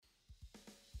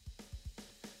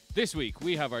This week,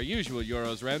 we have our usual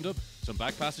Euros roundup, some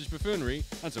back passage buffoonery,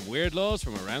 and some weird laws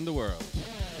from around the world.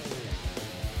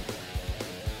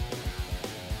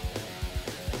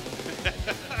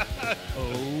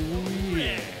 Oh,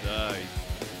 yeah. Nice.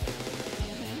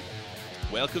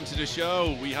 Welcome to the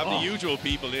show. We have the usual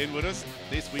people in with us.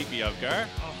 This week we have Gar.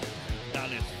 Oh,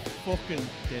 that is fucking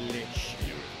delish.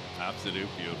 Absolute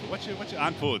beautiful. What's your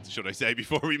and Puds, should I say,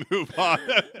 before we move on?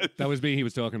 That was me he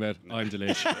was talking about. I'm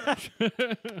delish.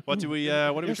 What are we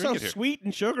You're drinking so here? sweet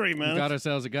and sugary, man. We got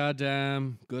ourselves a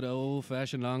goddamn good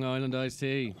old-fashioned Long Island iced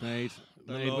tea. Made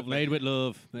with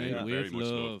love. Made Yeah, with very much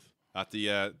love. At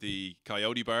the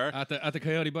Coyote Bar. At the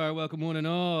Coyote Bar, welcome one and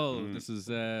all. This is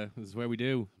where we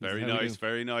do. Very nice,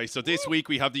 very nice. So this week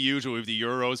we have the usual with the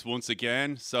Euros once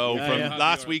again. So Yeah, from yeah.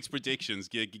 last week's predictions,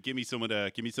 give me some of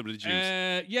the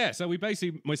juice. So we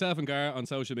basically, myself and Gar on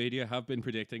social media have been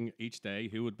predicting each day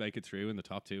who would make it through in the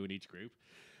top two in each group.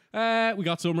 We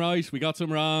got some right, we got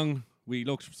some wrong. We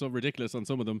looked so ridiculous on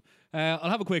some of them.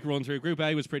 I'll have a quick run through. Group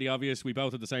A was pretty obvious. We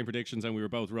both had the same predictions and we were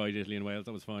both right, Italy and Wales.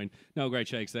 That was fine. No great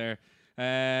shakes there.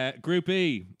 Group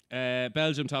B,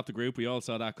 Belgium topped the group. We all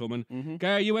saw that coming.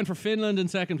 Gary, you went for Finland in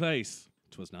second place.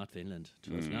 It was not Finland.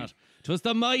 It was not. It was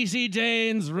the mighty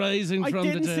Danes rising I from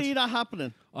the didn't dead. see that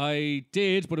happening. I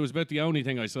did, but it was about the only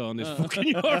thing I saw on this fucking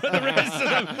Euro. The rest of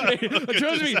them,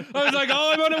 trust me, I was like,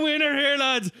 "Oh, I'm on a winner here,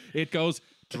 lads." It goes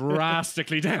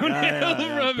drastically downhill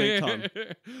from big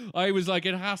here. I was like,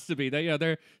 it has to be.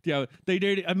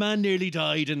 A man nearly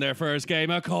died in their first game.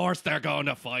 Of course, they're going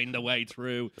to find a way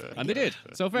through, and they did.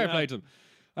 So fair play to them.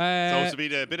 So it's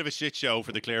been a bit of a shit show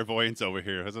for the clairvoyants over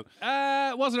here, has it?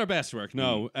 Wasn't our best work,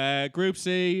 no. Group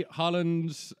C, Holland.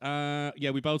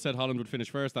 We both said Holland would finish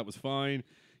first. That was fine.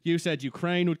 You said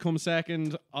Ukraine would come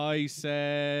second. I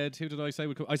said, who did I say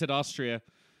would come? I said Austria.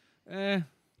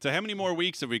 So how many more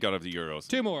weeks have we got of the Euros?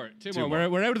 Two more. more.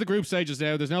 We're out of the group stages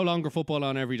now. There's no longer football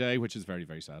on every day, which is very,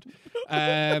 very sad.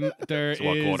 There So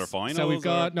what, is- quarterfinals, So we've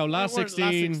got last Last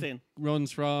 16, 16.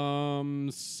 runs from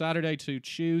Saturday to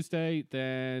Tuesday.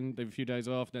 Then they have a few days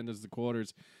off. Then there's the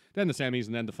quarters. Then the semis,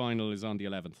 and then the final is on the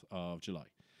 11th of July.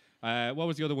 What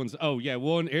was the other ones? Oh yeah,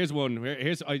 here's one.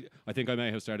 I think I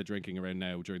may have started drinking around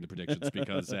now during the predictions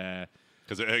because.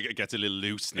 Because it gets a little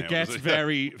loose now. It gets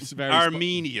very, very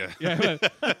Armenia. Yeah,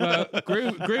 well,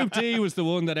 group D was the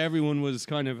one that everyone was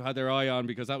kind of had their eye on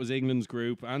because that was England's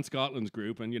group and Scotland's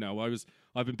group, and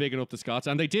I've been bigging up the Scots,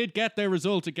 and they did get their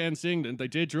result against England. They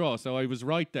did draw, so I was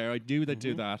right there. I knew they'd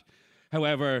do that.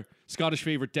 However, Scottish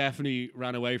fever definitely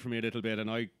ran away from me a little bit, and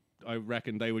I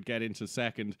reckon they would get into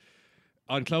second.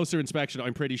 On closer inspection,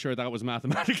 I'm pretty sure that was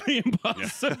mathematically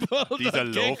impossible. These are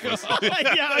loafers.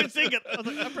 Yeah, I was thinking.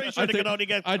 I'm pretty sure they could only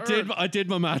get third. I did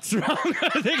my maths wrong.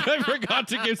 I think I forgot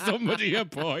to give somebody a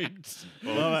point.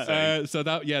 So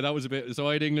that was a bit. So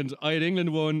I had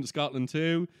England 1, Scotland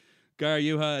 2. Gar,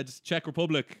 you had Czech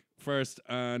Republic first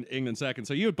and England second.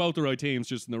 So you had both the right teams,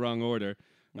 just in the wrong order.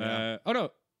 Yeah.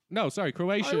 No, sorry,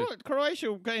 Croatia.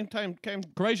 Croatia came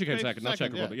Croatia came second, not Czech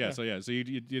second, Republic. Yeah. So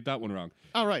you did that one wrong.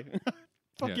 All right.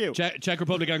 Fuck Yeah. you. Czech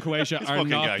Republic and Croatia are fucking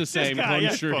not guy. the same This guy, yeah.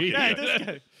 country. Yeah, this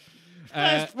guy.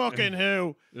 Best fucking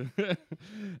who?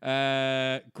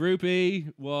 Group E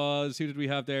was, who did we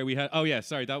have there?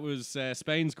 That was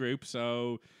Spain's group.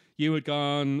 So you had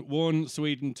gone 1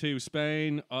 Sweden 2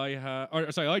 Spain.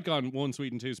 I'd gone 1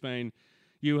 Sweden 2 Spain.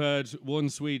 You had 1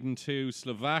 Sweden 2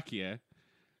 Slovakia.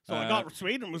 So I got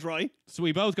Sweden was right. So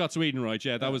we both got Sweden right.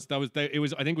 Yeah, that was.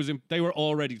 They were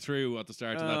already through at the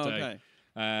start of that day. Okay.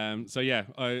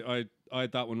 I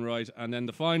had that one right, and then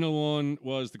the final one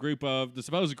was the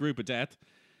supposed group of death.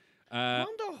 And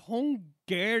the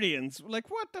Hungarians, like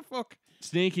what the fuck?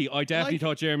 Sneaky. I definitely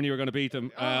thought Germany were going to beat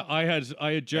them. I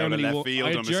had Germany. left field, I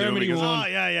had I'm Germany assuming, won. Oh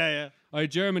yeah. I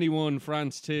had Germany 1,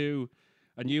 France 2,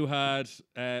 and you had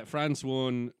France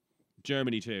 1,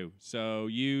 Germany 2. So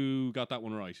you got that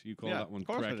one right. You called that one of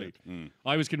course I correctly. did.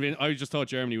 I was convinced. I just thought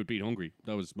Germany would beat Hungary.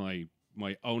 That was my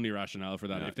only rationale for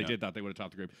that. If they did that, they would have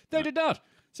topped the group. They did not.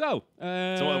 So,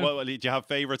 So do you have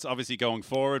favourites, obviously, going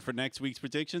forward for next week's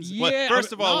predictions? Yeah, Well,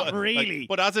 first of all, not really.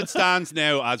 but as it stands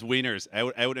now, as winners,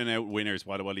 out and out winners,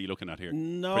 what are you looking at here?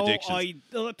 No, Predictions.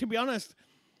 to be honest,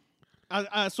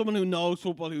 as someone who knows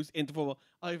football, who's into football,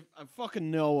 I've fucking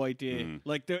no idea.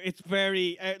 Like it's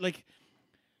very like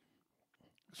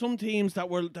some teams that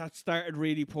started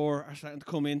really poor are starting to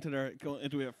come into their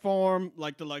form,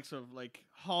 like the likes of like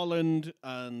Holland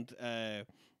and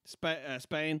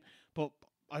Spain. But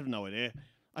I have no idea.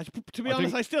 To be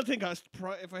honest, I still think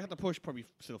if I had to push, probably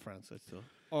still France. I'd still.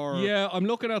 Or Yeah, I'm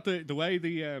looking at the way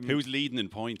the Who's leading in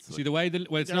points? see the way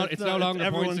it's Yeah, not it's it's no not- longer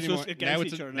points everyone's anymore. just against Now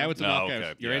each it's other now now. it's a Oh, knockout.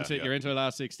 okay. You're Yeah, into yeah. you're into the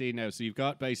last 16 now. So you've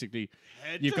got basically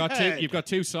you've got Head-to-head. you've got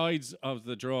two sides of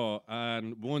the draw,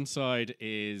 and one side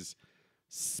is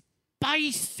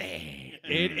spicy.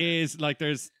 It is like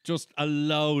there's just a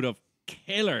load of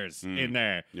killers in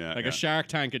there, Yeah, like yeah. a Shark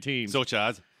Tank of teams. Such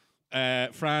as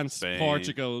France, Spain.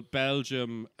 Portugal,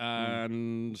 Belgium,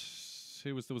 and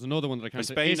there was another one that I can't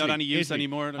say. Spain not Italy, any use Italy.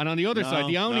 anymore? And on the other No, side,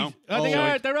 the only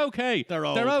no. they're okay. They're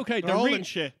old. They're okay. They're old rea- and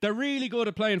shit. They're really good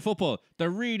at playing football. They're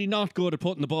really not good at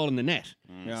putting the ball in the net.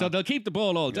 Yeah. So they'll keep the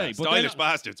ball all day. Yeah, but stylish they're not,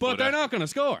 bastards, But but, they're not going to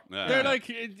score. Yeah. They're Yeah. like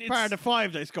it's, part of the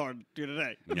 5 they scored the other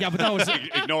day. yeah, but that was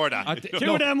Ignore that. Two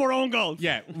look, of them were own goals.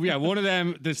 Yeah, one of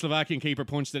them, the Slovakian keeper,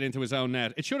 punched it into his own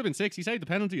net. It should have been 6. He saved the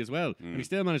penalty as well, and he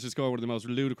still managed to score one of the most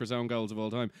ludicrous own goals of all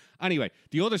time. Anyway,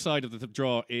 the other side of the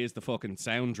draw is the fucking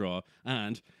sound draw,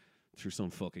 and through some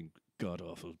fucking god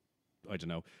awful, I don't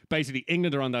know. Basically,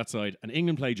 England are on that side, and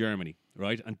England play Germany,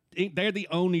 right? And they're the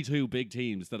only two big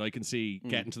teams that I can see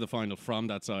getting to the final from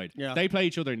that side. Yeah. They play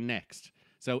each other next.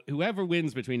 So whoever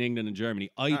wins between England and Germany,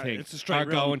 I think, it's a are straight run,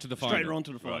 going to the final. Straight run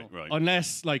to the final. Right.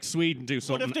 Unless like Sweden do But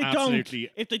something if they absolutely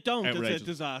don't, outrageous. it's a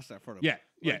disaster for them. Yeah,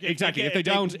 Like, exactly. If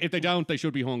they don't, they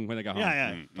should be hung when they get home.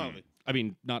 Yeah, totally. I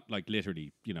mean, not like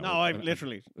literally, No, I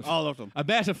literally all of them. a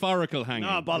metaphorical hanging.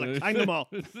 No bollocks, hang them all.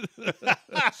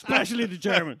 Especially the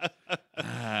German.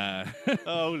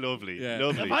 Oh, lovely, Yeah.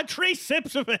 lovely. I've had 3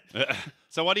 sips of it.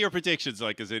 So, what are your predictions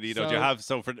like? Is it do you So- have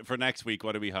for next week?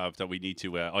 What do we have that we need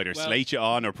to either slate you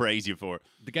on or praise you for?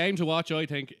 The game to watch, I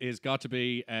think, is got to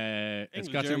be it's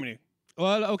England, got Germany.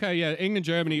 Well, okay, yeah, England,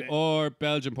 Germany, or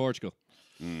Belgium, Portugal.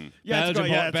 Yeah, it's Belgium, a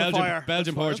fire. Belgium, It's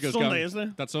fire. Portugal's It's Sunday, going. isn't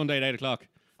it? That's Sunday at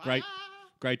 8:00.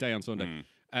 Great day on Sunday.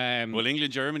 Well,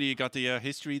 England, Germany, you got the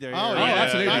history there. Oh, yeah,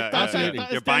 absolutely, absolutely.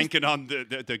 You're banking on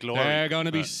the glory. They're going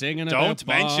to be singing about Don't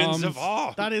mention bombs.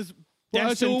 Zavor. That is That's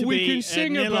destined all to we be can a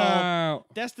sing 0-0.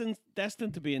 about.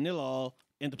 Destined to be a 0-0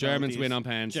 in the Germans penalties. win on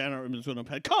pens. Germans win on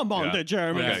pens. Come on, Yeah. the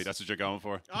Germans. Okay, that's what you're going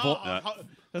for.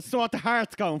 That's what the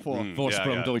heart's going for.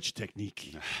 Vorsprung yeah. Deutsch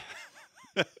Technik.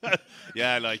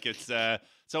 Yeah, like it's.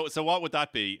 So what would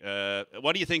that be?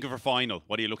 What do you think of a final?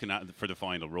 What are you looking at for the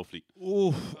final, roughly?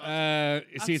 Ooh, see,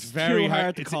 it's That's very too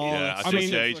hard to It's- call. yeah, It's I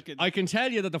mean, just stage. I can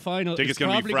tell you that the final Think is it's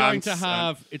gonna be probably going to France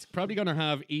have it's probably going to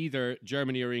have either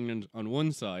Germany or England on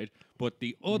one side, but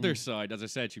the other side, as I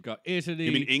said, you've got Italy.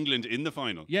 You mean England in the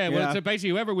final? yeah, well, Yeah. so basically,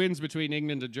 whoever wins between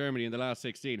England and Germany in the last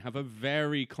 16 have a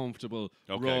very comfortable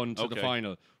Okay, run to the okay.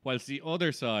 final, whilst the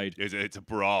other side. It's a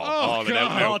brawl. Oh, An God.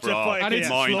 out-and-out Oh, it's a brawl. fight. And it's,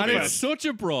 Yeah, Mind slugfest. and blowing. it's such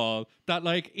a brawl that,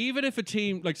 like, even if a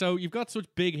team, like, so you've got such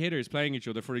big hitters playing each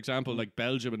other, for example, like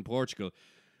Belgium and Portugal,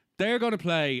 they're going to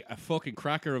play a fucking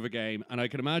cracker of a game, and I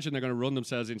can imagine they're going to run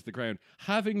themselves into the ground.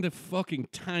 Having the fucking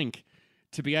tank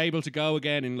to be able to go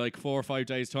again in like 4 or 5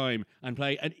 days' time and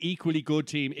play an equally good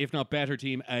team, if not better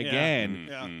team again,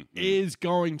 Yeah. is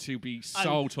going to be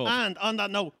so tough. And on that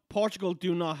note, Portugal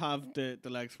do not have the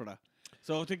legs for that.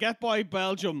 So to get by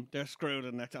Belgium, they're screwed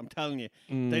in next. I'm telling you,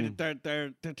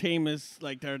 their team is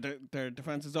like their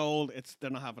defense is old. They're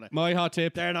not having it. My hot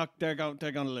tip: They're going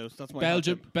to lose. That's my hot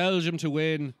Belgium, tip. Belgium to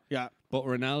win, Yeah. but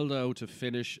Ronaldo to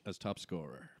finish as top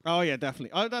scorer. Oh yeah,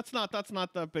 definitely. Oh, that's not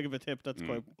that big of a tip. That's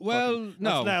quite Well, fucking-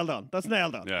 no. That's nailed on. That's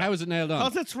nailed on. Yeah. How is it nailed on?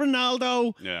 Because it's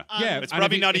Ronaldo. Yeah. Yeah, It's and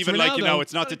probably if not it's even like, you Ronaldo- know,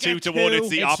 it's not the Get 2-1, it's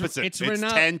the two. opposite. It's It's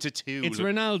Ronal- 10-2. It's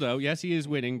Ronaldo. Yes, he is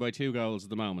winning by 2 goals at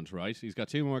the moment, right? He's got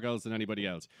 2 more goals than anybody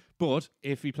else. But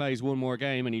if he plays one more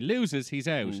game and he loses, he's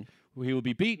out. He will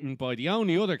be beaten by the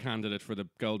only other candidate for the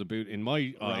Golden Boot, in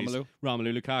my eyes,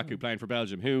 Romelu Lukaku, playing for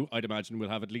Belgium, who I'd imagine will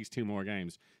have at least 2 more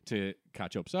games to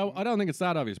catch up. So I don't think it's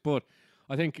that obvious, but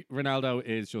I think Ronaldo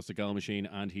is just a goal machine,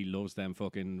 and he loves them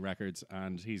fucking records,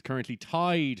 and he's currently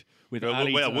tied with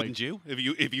Ali. Well, Ty- wouldn't you?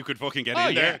 If you could fucking get Oh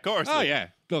in yeah, there, of course. Oh yeah.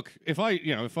 Look, if I He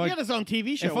had his own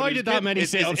TV show. if when I he did was that big. many Is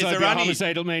sins, there I'd be a any-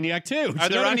 homicidal maniac too. Are Do you know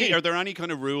there what I any mean? are there any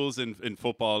kind of rules in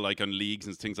football, like on leagues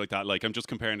and things like that? Like, I'm just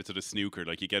comparing it to the snooker.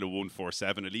 Like, you get a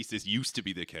 147. At least this used to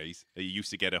be the case. You used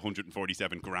to get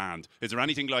 147 grand. Is there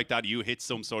anything like that? You hit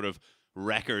some sort of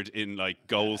record in like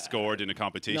goals scored in a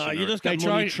competition? No, you or- just get They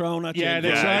money try- thrown at you. yeah, they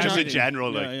yeah, try just not in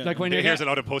general, like, yeah. Like when you're here's get- a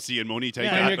lot of pussy and money.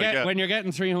 Take when, that. you're like, yeah. when you're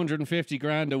getting 350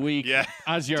 grand a week Yeah.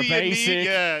 as your Do you need- basic,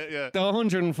 yeah. the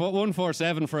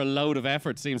 147 for a load of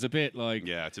effort seems a bit like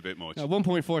Yeah, it's a bit much.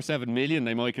 1.47 million.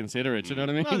 They might consider it. You know what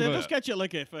I mean? No, they But- just get you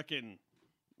like a fucking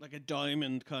like a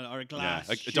diamond kind of or a Yeah, glass.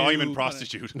 a shoe diamond kinda-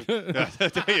 prostitute. Yeah,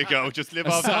 there you go. Just live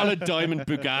a off that. solid diamond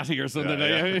Bugatti or something.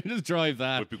 Yeah, yeah. Just drive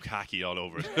that. With bukkake all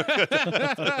over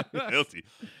it. Filthy.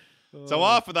 So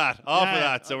off of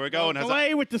that. So we're going.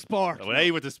 Away with the sport.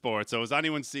 Away with the sport. So has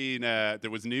anyone seen, there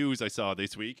was news I saw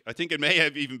this week. I think it may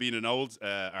have even been an old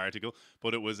article,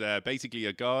 but it was basically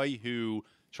a guy who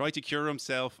tried to cure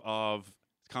himself of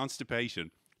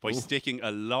constipation by sticking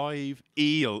a live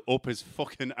eel up his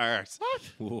fucking arse. What?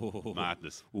 Whoa.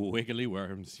 Madness. Wiggly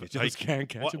worms. You just Like, can't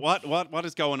catch them. what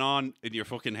is going on in your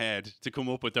fucking head to come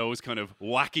up with those kind of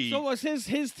wacky... So was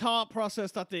his thought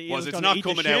process that the eel's it's gonna not eat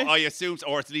coming the shit? out, I assume,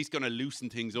 or it's at least going to loosen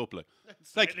things up.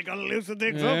 Like They're gonna loosen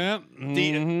things up. Yeah.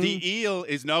 the eel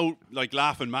is no like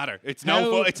laughing matter. It's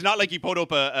How- it's not like you put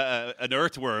up an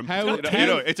earthworm. How- you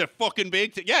know, it's a fucking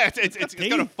big thing. Yeah, it's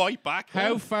going to fight back.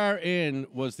 How far in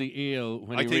was the eel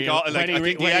when I he, think real- all- like, when he, I re-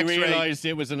 think the when he X-ray- realized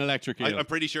it was an electric eel? I'm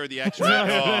pretty sure the X-ray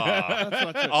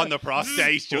on the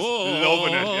prostate just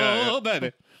loving it. Yeah,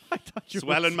 baby. I thought you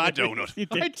Swelling were my saying- donut. You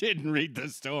I did. didn't read the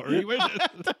story.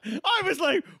 I was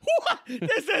like, what?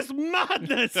 This is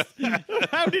madness.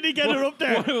 How did he get her up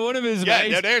there? One of his Yeah,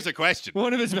 mates. now there's a question.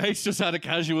 One of his mates just had a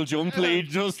casual jump lead,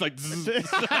 just like.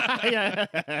 Yeah.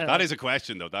 That is a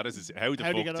question, though. That is how the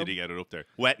How do you fuck get did up? he get it up there?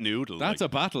 Wet noodle. That's like.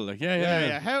 a battle. Like,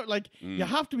 Yeah. How you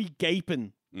have to be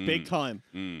gaping big time.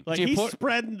 Like Do you he's put-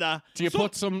 spreading that. Do you So-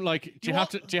 put some like? Do you have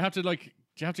to? Do you have to like?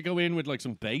 Do you have to go in with like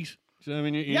some bait? Do you know what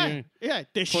I mean? Yeah.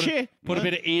 The Put, shit. put a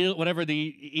bit of eel, whatever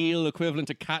the eel equivalent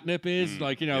to catnip is,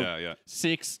 like Yeah.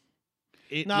 6.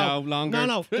 No, longer.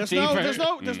 No. There's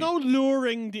deeper. no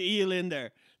luring the eel in there.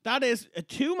 That is a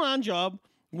 2-man job.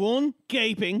 One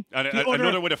gaping, And the other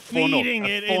another with a funnel. feeding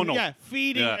it in. Yeah,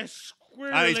 feeding Yeah. a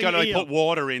squirreling And he's got to like eel. put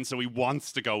water in, so he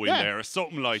wants to go in Yeah. there, or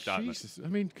something like that. Jesus, I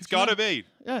mean, It's got to be.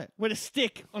 Yeah, with a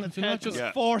stick on its You're not head, just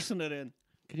just- forcing it in.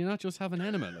 Can you not just have an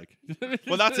enema? Like,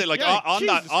 Well, that's it. Like Yeah, on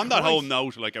that Jesus that whole Christ.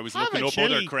 note, like I was Have looking a up other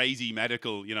chili. crazy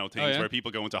medical, things yeah? where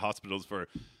people go into hospitals for,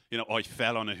 I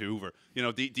fell on a Hoover.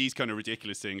 These kind of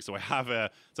ridiculous things. So I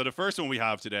have so the first one we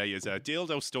have today is a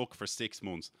dildo stuck for 6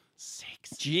 months.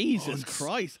 6 Jesus months.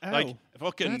 Christ! Ow. Like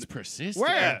fucking that's persistent.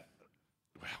 Where? Yeah.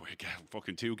 Well, we got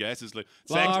fucking 2 guesses. Like,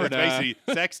 sex, Florida. basically,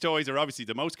 sex toys are obviously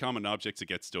the most common objects that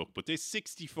get stuck. But this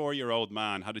 64-year-old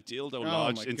man had a dildo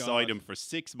lodged my inside God. him for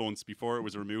 6 months before it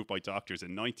was removed by doctors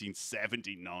in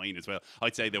 1979 as well.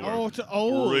 I'd say they were Oh, it's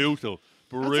old. brutal.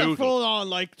 That's a Brutal. full on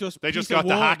They just piece of got the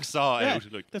wood. hacksaw Yeah,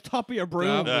 out. Like, the top of your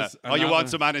broom. That was- oh, you and want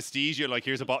that- some anesthesia? Like,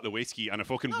 here's a bottle of whiskey and a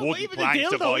fucking No, wooden even plank a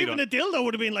to dildo, bite even on. a dildo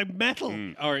would have been like metal.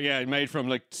 Or made from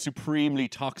like supremely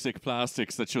toxic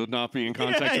plastics that should not be in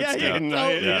contact with yeah, skin.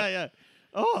 totally, Yeah. yeah.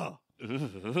 Oh,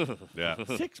 Yeah.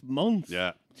 6 months.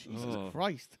 Yeah. Jesus Oh.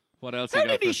 Christ. What else? How you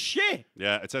got did he for- shit?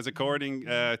 Yeah, it says according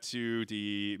to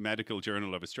the Medical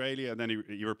Journal of Australia, and then he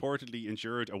reportedly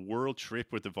endured a world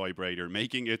trip with the vibrator,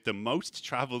 making it the most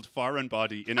travelled foreign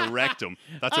body in a rectum.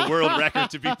 That's a world record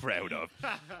to be proud of.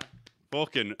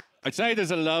 Fucking I'd say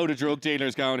there's a load of drug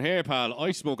dealers going, here, pal,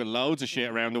 I smoking loads of shit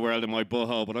around the world in my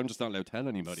butthole, but I'm just not allowed to tell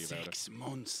anybody about it. 6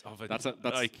 months of it. That's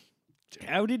like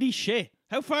How did he shit?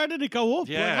 How far did it go up?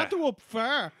 Well, Yeah. it had to go up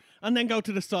far and then go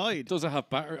to the side. Does it have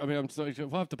battery? I mean, I'm sorry,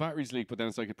 what if the batteries leak? But then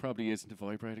it's like it probably isn't a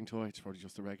vibrating toy. It's probably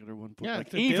just a regular one. But Yeah, like,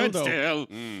 it's a even dildo.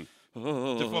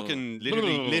 still, the fucking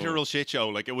literal shit show.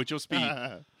 Like it would just be.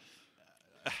 Oh.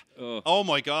 Oh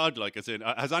my god! Like I said,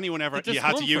 has anyone ever The you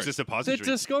had to use a the suppository?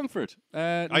 discomfort.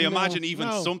 I imagine even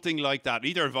no. something like that.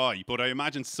 Neither have I, but I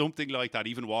imagine something like that,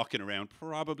 even walking around,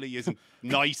 probably isn't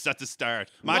nice at the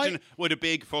start. Imagine with a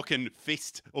big fucking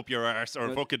fist up your arse or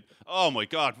fucking. Oh my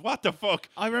god! What the fuck?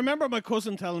 I remember my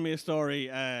cousin telling me a story,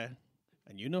 and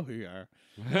you know who you are.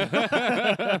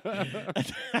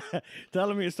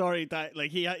 Telling me a story that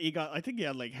like he got, I think he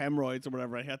had like hemorrhoids or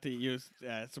whatever. I had to use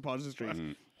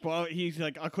suppositories, but he's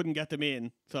like I couldn't get them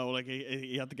in, so like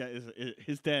he had to get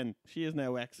his then. She is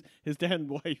now ex. His then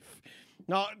wife.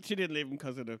 No, she didn't leave him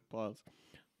because of the boils.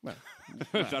 Well,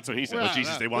 That's what he said. Oh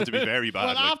Jesus! They want to be very bad.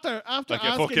 well, like, after like a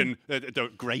asking, fucking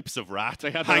the grapes of rat. They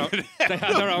had their own, they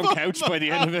had their own couch by the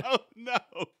end of it. Oh no!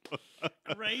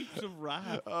 grapes of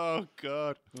wrath. Oh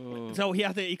god! So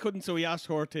he couldn't. So he asked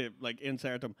her to like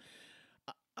insert them.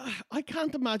 I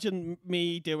can't imagine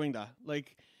me doing that.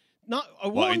 Like, not I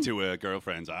What wouldn't. into a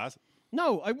girlfriend's ass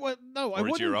No, I would. No, I or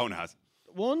into wouldn't. your own ass?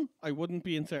 One, I wouldn't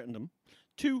be inserting them.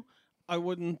 Two, I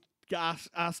wouldn't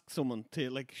ask someone to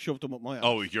like shove them up my ass.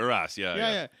 Oh, your ass. Yeah,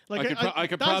 yeah. Like I could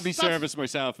that's- probably that's- service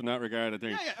myself in that regard. I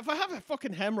think. Yeah. If I have a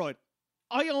fucking hemorrhoid,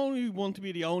 I only want to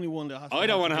be the only one that has. I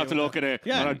don't want to have to deal look with at it.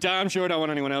 Yeah. but I'm damn sure I don't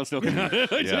want anyone else looking at it.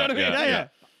 Do you know what I mean? Yeah.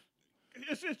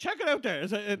 Check it out there.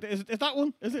 Is that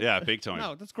one? Is it? Yeah, big time.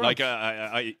 No, that's gross. Like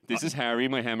I This is Harry,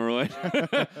 my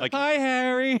hemorrhoid. Hi,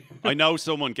 Harry. I know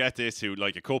someone get this who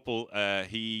like a couple.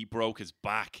 He broke his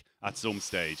back at some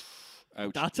stage.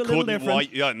 Ouch. That's a little Couldn't different. wipe.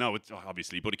 Yeah, no, it's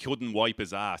obviously, but he couldn't wipe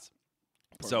his ass.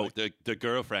 So the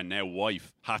girlfriend, now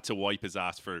wife, had to wipe his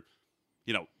ass for,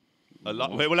 you know, a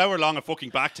lot. Well, however long a fucking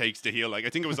back takes to heal. Like I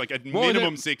think it was like at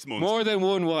minimum 6 months. More than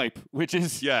one wipe, which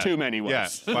is too many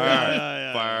wipes.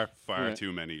 Yeah, far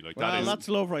too many. Like Well, that is. that's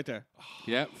love right there.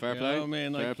 Yeah, fair play. You know what I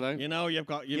mean? Like, fair play. You know, you've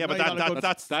got. Yeah, but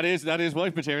that's that is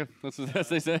wife material. That's as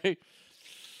they say.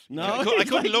 no. I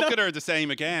couldn't look at her the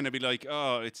same again. I'd be like,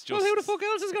 oh, it's just. Well, who the fuck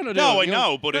else is gonna do No, it? I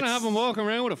know, but you're gonna it's- have him walking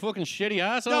around with a fucking shitty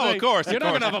ass. all No, day. of course. You're of not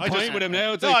course. gonna have a I pint just- with him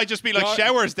now. It's No, like, I'd just be like, "You're-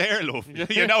 showers there, love.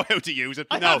 You know how to use it.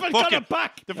 I No, haven't got fucking it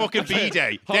back. the fucking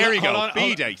B-day. Hold There on, you go. hold on, hold on.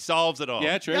 B-day solves it all.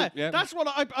 Yeah, true. Yeah, Yeah, that's what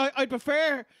I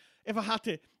prefer if I had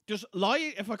to just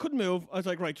lie. If I couldn't move, I was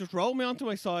like, right, just roll me onto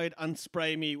my side and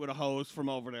spray me with a hose from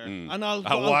over there, and I'll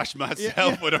wash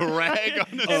myself with a rag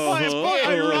on the If I- if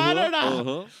I- I'd rather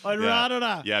that. I'd Yeah. rather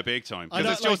that. Yeah, big time. I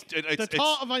Because don't it's just like, the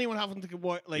thought of anyone having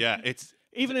to like yeah, it's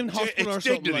even in hospital or it's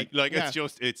something dignity. like It's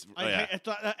just it's I yeah. hate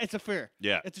it's a fear.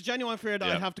 Yeah. It's a genuine fear that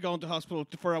Yeah. I'd have to go into hospital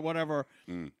for whatever,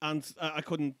 and I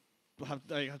couldn't have.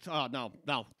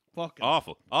 No, fuck it.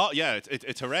 Awful. Oh yeah,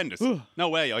 it's horrendous. No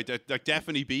way. I'd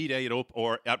definitely B-day it up,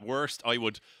 or at worst, I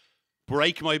would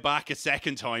break my back a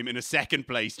second time in a second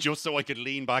place just so I could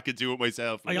lean back and do it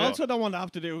myself. I also don't want to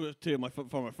have to do it to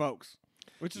for my folks,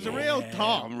 which is a real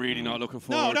thought. I'm really not looking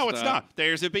forward. no, to it's that. not.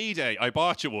 There's a B-day. I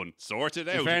bought you one. Sort it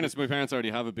out. In fairness, my parents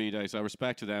already have a B-day, so I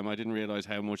respect to them. I didn't realise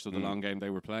how much of the long game they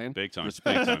were playing. Big time.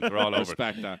 Respect Big time. We're all over it.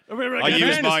 Respect that.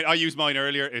 I used mine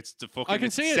earlier. It's the fucking. I can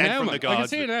it's see it sent now, from man. the gods. I can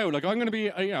see it now. Like I'm gonna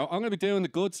be, I'm gonna be doing the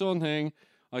good son thing.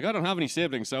 Like I don't have any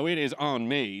siblings, so it is on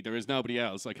me. There is nobody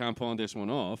else. I can't pawn this one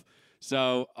off.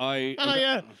 So I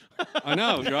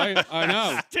know, right? I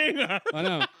know. Stinger. I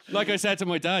know. Like I said to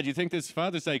my dad, you think this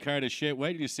Father's Day card is shit?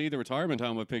 Wait till you see the retirement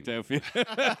home I picked out for you.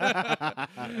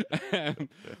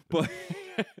 But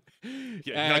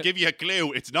Yeah, I'll give you a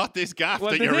clue. It's not this gaff well,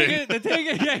 that you're in. the thing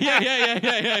is,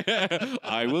 yeah.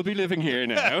 I will be living here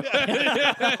now.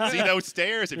 See those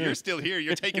stairs? If you're still here,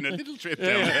 you're taking a little trip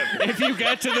down them. If you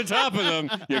get to the top of them,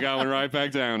 you're going right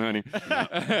back down, honey.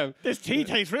 This tea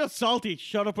tastes real salty.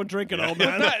 Shut up and drink it, old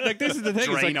man. Like this is the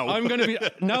thing. It's like, Drano. I'm going to be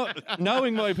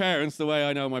knowing my parents the way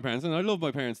I know my parents, and I love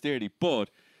my parents dearly,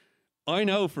 but I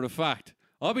know for a fact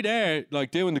I'll be there like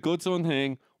doing the good son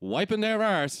thing, wiping their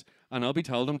arse, and I'll be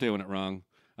told I'm doing it wrong.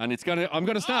 And I'm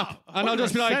gonna snap, and I'll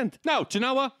just be like, 100%. no, do you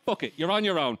know what? Fuck it, you're on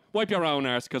your own. Wipe your own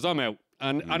arse, because I'm out.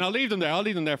 And I'll leave them there. I'll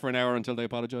leave them there for an hour until they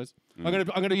apologise. I'm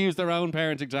gonna use their own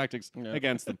parenting tactics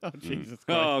against them. Oh, Jesus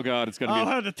Christ. Oh God, it's gonna Oh,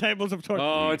 be. how the tables have turned.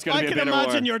 Oh, it's gonna I be a can bit of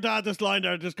imagine war. your dad just lying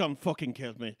there, just going, "Fucking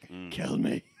kill me, kill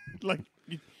me," like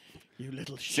you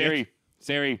little shit.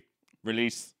 Siri,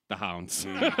 release the hounds.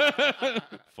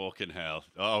 Fucking hell.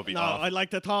 Oh, it'll be No, awful. I like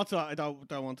the thoughts. I don't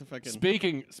want to fucking.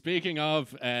 Speaking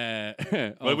of,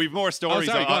 Well, we've more stories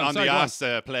sorry, go on, on sorry, the go on. ass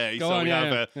play. Go So on, we yeah,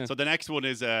 have. yeah. So the next one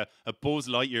is a Buzz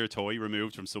Lightyear toy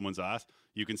removed from someone's ass.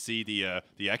 You can see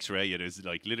the X-ray. It is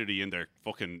like literally in their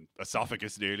fucking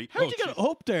esophagus nearly. How'd you get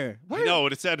up there? Where? No,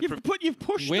 it said You've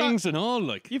pushed wings that. and all,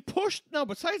 like. You've pushed. No,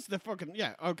 besides the fucking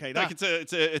okay. like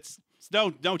That. it's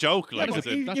no joke. Like but it's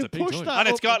a, you, that's you a big pushed toy. that and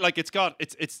up.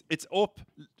 it's up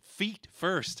feet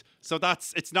first. So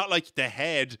it's not like the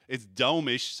head is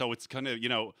domish. So it's kind of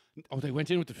Oh, they went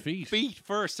in with the feet. feet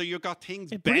first. So you've got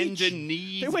things In breach. bending,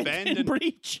 knees They went bending. in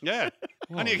breach. Yeah.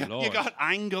 Oh, And you Lord. got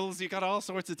angles, you got all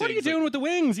sorts of What are things. you doing with the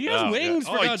wings? He has Oh, wings.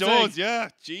 yeah. For Oh, he God's does, sake. yeah.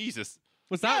 Jesus.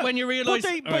 Was that Yeah, when you realised? but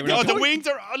they- Alright, but we're Oh, not- the wings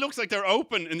are. It looks like they're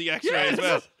open in the X-ray as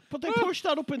well. But they pushed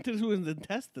that up into his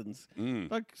intestines.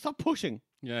 Like, stop pushing.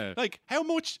 yeah. Like, how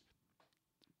much,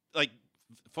 like,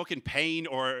 fucking pain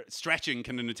or stretching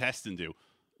can an intestine do?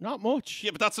 Not much.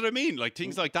 Yeah, but that's what I mean. Like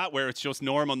things like that, where it's just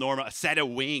normal, a set of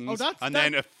wings, Oh, that's- and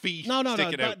that- then a feet No.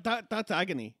 sticking out. That's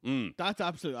agony. That's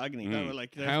absolute agony. That were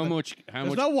like, How much? How There's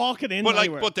much? no walking in. But like,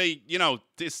 anywhere. but they,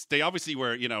 they obviously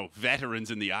were, veterans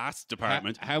in the ass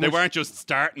department. how they much- weren't just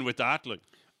starting with that. Like,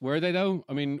 Were they though?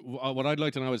 I mean, what I'd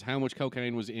like to know is how much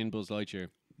cocaine was in Buzz Lightyear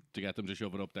to get them to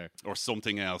shove it up there. or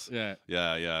something else. Yeah.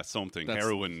 Yeah, something. That's-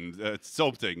 Heroin,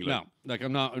 something. Like, No, like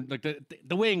I'm not like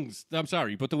the wings. I'm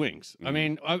sorry, but the wings. I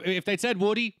mean, if they'd said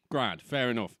Woody, grand, fair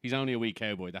enough. He's only a wee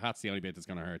cowboy. The hat's the only bit that's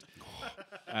gonna hurt.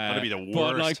 That'd be the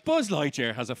But worst. like Buzz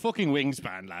Lightyear has a fucking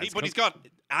wingspan, lads. But he's got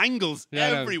angles Yeah,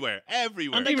 I know. everywhere.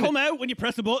 and they come out when you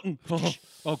press a button.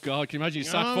 Oh God, can you imagine you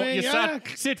know sat what I mean? you Yeah.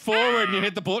 sit forward and you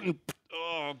hit the button.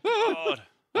 Oh God!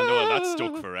 I know that's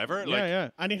stuck forever. Like, yeah.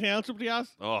 Anything else up the ass?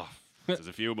 oh, there's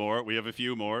a few more. We have a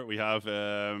few more. We have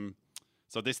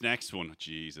so this next one,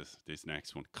 Jesus, this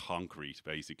next one, concrete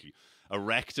basically. A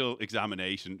rectal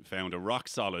examination found a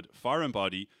rock-solid foreign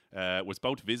body was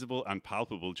both visible and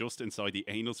palpable just inside the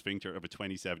anal sphincter of a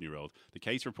 27-year-old. The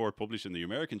case report published in the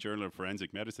American Journal of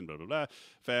Forensic Medicine, blah, blah, blah,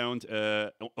 found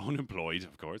unemployed,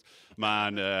 of course,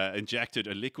 man injected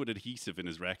a liquid adhesive in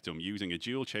his rectum using a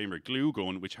dual-chamber glue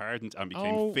gun, which hardened and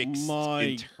became fixed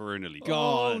internally.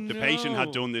 God. The patient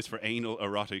had done this for anal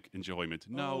erotic enjoyment.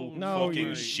 No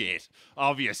fucking shit.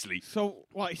 Obviously. So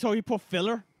what? So he put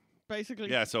filler, basically.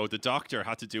 Yeah, so the doctor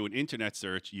had to do an internet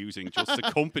search using just the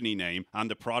company name and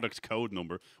the product code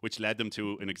number, which led them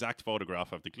to an exact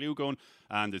photograph of the glue gun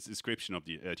and its description of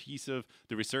the adhesive.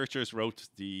 The researchers wrote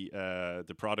the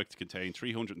product contained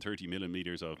 330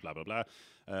 millimeters of blah blah blah,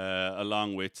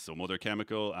 along with some other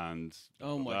chemical and.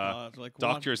 Oh my God! Like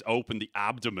doctors opened the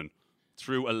abdomen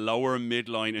through a lower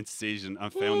midline incision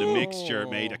and found a mixture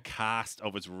made a cast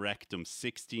of his rectum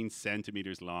 16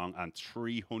 centimeters long and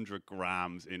 300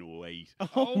 grams in weight.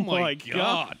 Oh my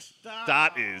God.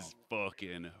 That is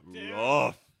fucking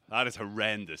rough. That is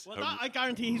horrendous. Well, I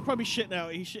guarantee he's probably shitting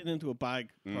out. He's shitting into a bag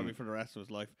probably for the rest of his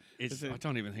life. I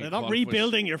don't even think they're not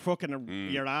rebuilding your fucking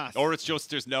your ass. Or it's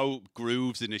just there's no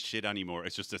grooves in his shit anymore.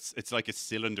 It's just it's like a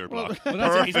cylinder block. Well,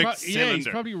 Perfect cylinder. Yeah, he's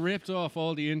probably ripped off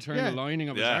all the internal lining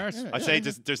of his arse. I say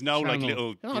there's no like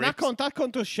little. No, that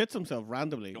cunt just shits himself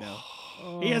randomly now.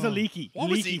 He has a leaky. What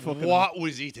was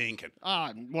he thinking?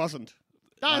 Wasn't.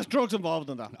 There's drugs involved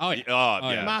in that. Oh yeah,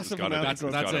 yeah. Massive amount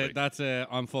of drugs. That's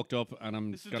I'm fucked up and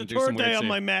I'm This is gonna the do some third weird day on shit.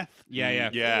 my meth. Yeah.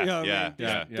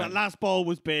 Yeah. That last ball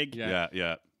was big. Yeah.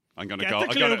 I'm gonna Get go.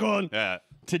 the glue gun. Yeah.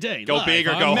 Today, Go live big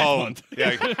or on go Meth home. Month.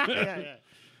 Yeah. Yeah.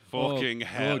 Fucking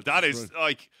hell. good That is Christ.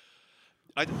 like,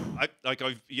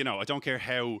 I don't care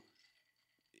how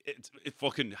it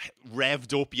fucking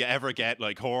revved up you ever get,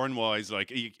 like horn wise,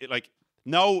 like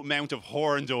no amount of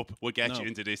horned up would get you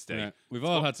into this day. Yeah. We've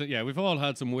all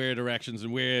had some weird erections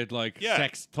and weird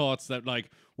sex thoughts that like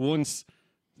once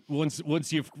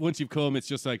you've come, it's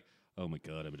just like, oh my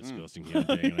God, I'm a disgusting human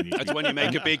being. I need to That's when you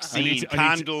make a big I need scene, to-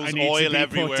 candles, I need to oil be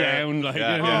everywhere. Put down, like,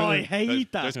 Yeah. Oh, I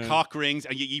hate that. There's cock rings,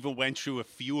 and you even went through a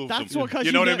few of That's them. what- 'cause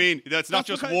You know you what I get- mean? That's not that's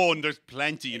just because- one. There's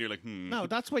plenty, and you're like, No,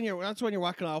 that's when you're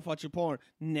whacking off watching porn.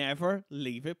 Never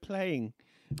leave it playing.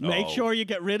 Make Oh. sure you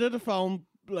get rid of the phone.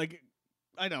 Like,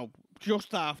 I know,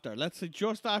 just after. Let's say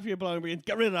just after you're blowing,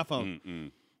 get rid of that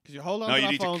phone. Because you hold on No, to you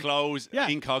that need phone. to close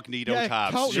incognito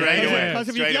tabs totally. straight away. Because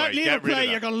if you Straight away. leave Get it rid play,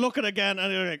 of you're that. going to look at it again,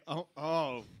 and you're like,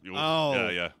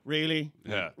 Yeah. really?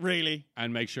 Yeah. Really?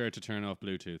 and make sure to turn off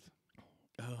Bluetooth.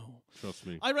 Oh. Trust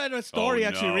me. I read a story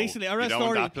actually recently. I read you a don't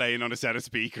want story. that playing on a set of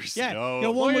speakers. Yeah. No. Yeah,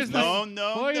 one was no.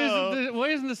 Why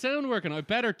isn't the sound working? I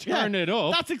better turn it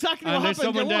up. That's exactly and what there's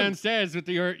happened. someone You won. downstairs with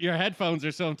your headphones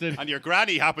or something. And your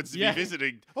granny happens to Yeah. be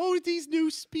visiting. Oh, these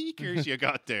new speakers you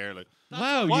got there. Like,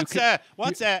 Wow,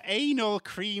 what's anal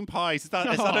cream pies? Is that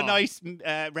a nice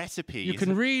recipe? you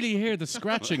can really hear the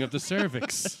scratching of the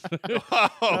cervix.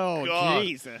 Oh, God.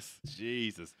 Jesus.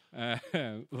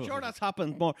 Sure, that's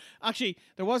happened more. Actually,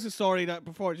 there was a story that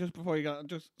just before you got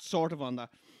just sort of on that.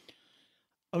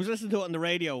 I was listening to it on the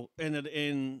radio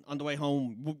on the way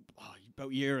home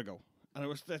about a year ago,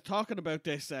 and they're talking about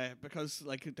this because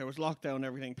like there was lockdown and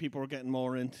everything. People were getting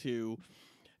more into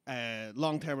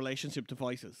long-term relationship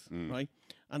devices, right?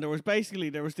 And there was two.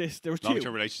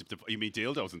 Long-term relationship. You mean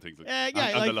dildos and things like that?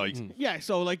 Yeah, and the likes. Yeah,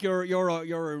 so like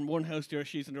you're in one house,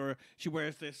 she's in her. She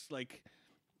wears this like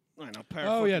I don't know. Pair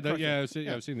of fucking crutches.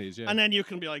 I've seen these. Yeah, And then you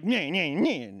can be like,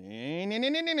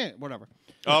 whatever.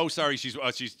 Oh, sorry, she's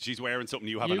wearing something.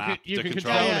 You have an app you to can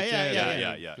control. control it.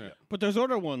 it. Yeah. But there's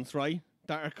other ones, right,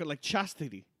 that are like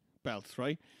chastity belts,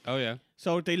 right? Oh yeah.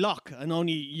 So they lock, and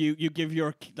only you give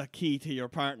the key to your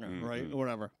partner, right, or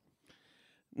whatever.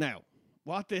 Now,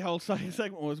 what the whole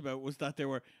segment was about was that they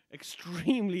were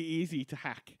extremely easy to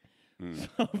hack.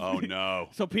 So Oh no.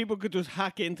 So people could just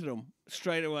hack into them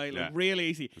straight away, like real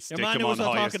easy. Stick Your man them who was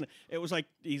on highest. talking, it was like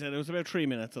he said it was about 3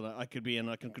 minutes that I could be in,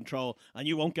 I can control, and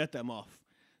you won't get them off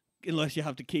unless you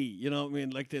have the key. You know what I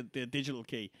mean, like the digital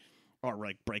key, or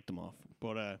break them off.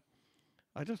 But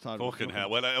I just thought, Fucking hell.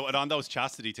 Well, on those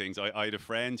chastity things, I had a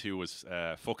friend who was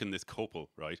fucking this couple,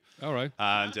 right? All right.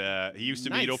 And he used to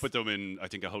meet Nice. up with them in, I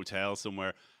think, a hotel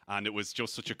somewhere, and it was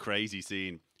just such a crazy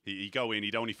scene. He'd go in,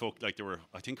 he'd only fuck, like, they were,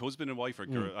 I think, husband and wife, or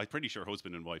girl. I'm pretty sure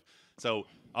husband and wife. So,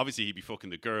 obviously, he'd be fucking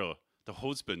the girl. The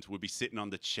husband would be sitting on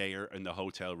the chair in the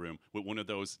hotel room with one of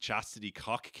those chastity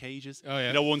cock cages. Oh, yeah.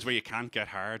 You know, ones where you can't get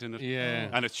hard in it. Yeah.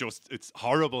 And it's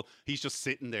horrible. He's just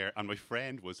sitting there, and my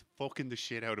friend was fucking the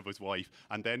shit out of his wife,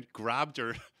 and then grabbed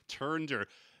her, turned her,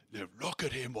 look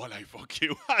at him while I fuck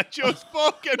you. And just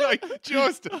fucking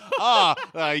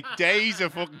like days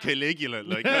of fucking Caligula,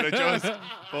 like kind of just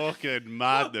fucking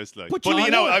madness, like. But But you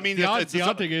you know, know, I mean, the it's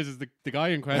odd thing is the guy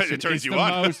in question turns is you the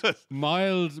on. most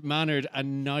mild-mannered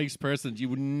and nice person. You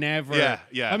would never...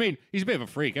 Yeah. I mean, he's a bit of a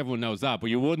freak. Everyone knows that. But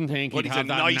you wouldn't think But he'd he's have a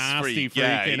that nice nasty freak.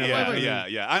 Yeah, in him.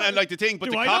 yeah. And like the thing, but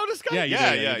Do the I cock- know this guy?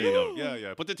 Yeah, you do.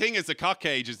 Yeah. But the thing is, the cock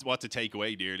cage is what to take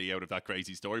away nearly out of that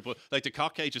crazy story. But like the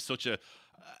cock cage is such a,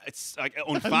 it's like an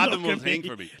unfathomable Look at thing me.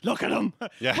 for me. Look at him.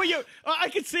 Yeah. But I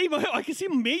can see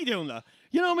me doing that.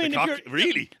 You know what I mean? The cock-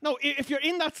 really? No, if you're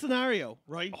in that scenario,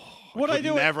 right? I could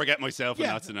never get myself in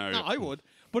that scenario. No, I would.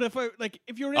 But if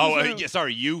if you're in Oh, a scenario, yeah,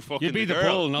 sorry, you fucking You'd be the girl.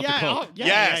 bull, not the cock.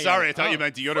 Sorry, I thought Oh, you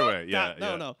meant the other way. Yeah,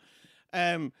 that, no.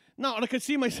 No, and I could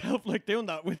see myself like doing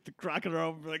that with the cracking her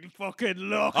over, like fucking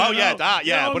look. Oh at yeah, him. that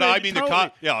You know but what I mean totally. the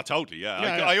cock. Yeah, totally.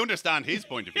 Yeah, Yeah, I understand his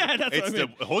point of view. Yeah, that's it's what I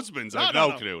mean. the husbands. No, I've no,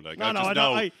 no no. clue. Like No, I no, just I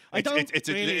know. don't- I don't it's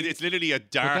really- it's literally a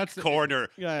dark that's- corner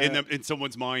Yeah. in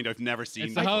someone's mind I've never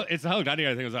seen. It's the whole Danny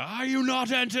thing. Was like, are you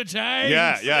not entertained?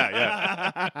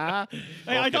 Yeah.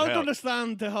 I don't hell.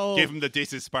 understand the whole. Give him the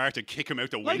 "This is Sparta," kick him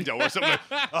out the window or something.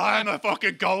 I'm a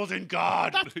fucking golden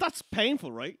god. That's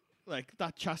painful, right? Like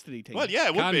that chastity thing. Well, yeah,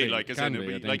 it would Can be be, like, as can in, be,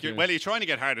 I like, think, you're, yeah. well, you're trying to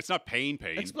get hard. It's not pain.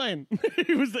 Explain.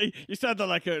 You said that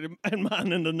like a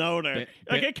man in the know there.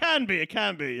 Like it can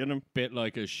be, you know. Bit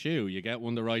like a shoe. You get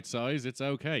one the right size, it's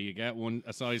okay. You get one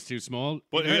a size too small,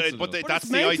 But it hurts a but little. that's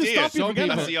it's the meant to idea. stop you from getting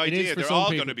That's it. the It is idea. for They're some all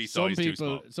people. going to be Some size too people,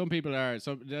 small. some people are.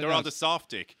 They're on the soft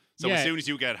dick. So Yeah. as soon as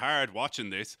you get hard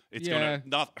watching this, it's gonna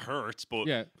not hurt, but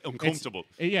Yeah, uncomfortable.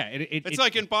 It's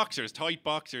Like in boxers, tight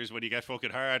boxers, when you get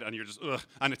fucking hard and you're just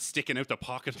and it's sticking out the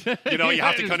pocket. You know, you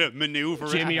have to kind of maneuver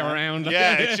Jimmy it. around.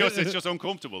 Yeah, it's just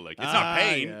uncomfortable. Like it's not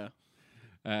pain.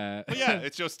 Yeah. But yeah,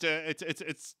 it's just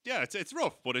it's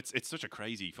rough, but it's such a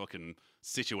crazy fucking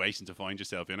situation to find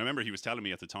yourself in. I remember he was telling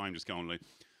me at the time, just going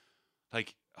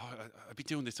like oh, I've been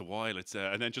doing this a while. It's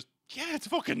and then just it's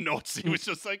fucking nuts. It was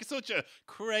just like such a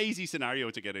crazy scenario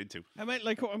to get into. I mean,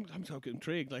 like, I'm so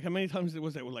intrigued. Like, how many times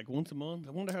was it? Like once a month?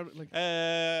 I wonder how. Like,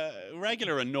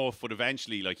 Regular enough, but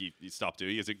eventually, like he stopped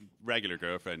doing. He has a regular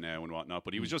girlfriend now and whatnot,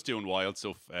 but he was just doing wild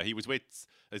stuff. He was with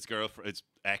his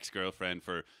ex-girlfriend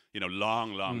for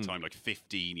long time, like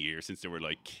 15 years since they were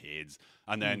like kids,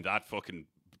 and then that fucking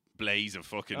blaze of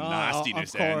fucking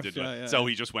nastiness of course, ended. yeah. So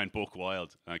he just went buck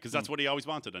wild because that's what he always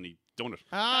wanted, and he done it.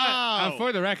 And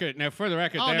for the record,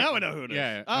 Oh, there- now I know who it is.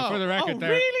 Yeah, Oh, and for the record, oh,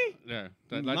 there, really? Yeah,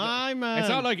 My man. It's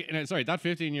not like sorry, that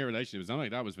 15-year relationship was not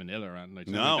like that was vanilla, and like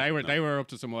No, they were up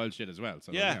to some wild shit as well.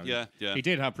 So Yeah. He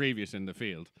did have previous in the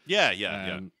field.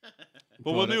 Yeah.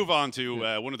 But we'll But, move on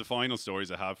to one of the final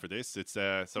stories I have for this. It's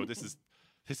so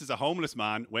this is a homeless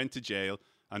man went to jail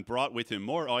and brought with him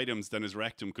more items than his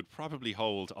rectum could probably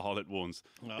hold all at once.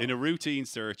 In a routine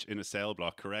search in a cell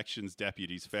block, corrections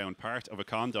deputies found part of a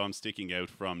condom sticking out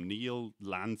from Neil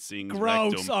Lansing's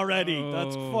gross rectum. already.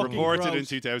 That's fucking Reported in gross.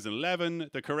 2011,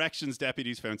 the corrections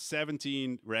deputies found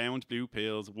 17 round blue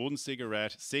pills, 1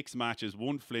 cigarette, 6 matches,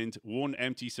 1 flint, 1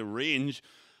 empty syringe,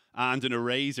 and an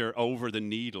eraser over the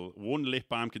needle, 1 lip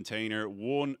balm container,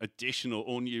 1 additional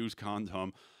unused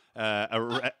condom,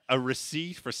 a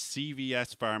receipt for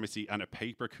CVS pharmacy, and a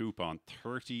paper coupon,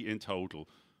 30 in total.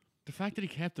 The fact that he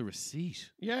kept the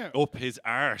receipt, Yeah. Up his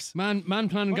arse. man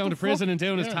planning going the to prison fuck? and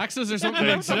doing his Yeah. taxes or something.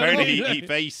 Yeah. like that. Apparently, he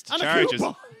faced And a charges.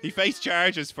 coupon. He faced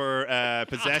charges for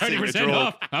possessing a 30% drug.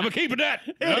 off. I'm gonna keep that.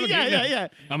 Yeah.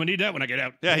 I'm gonna need that when I get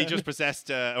out. Yeah, he just possessed,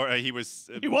 or he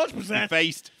was. He was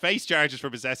possessed. Faced charges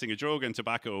for possessing a drug and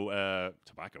tobacco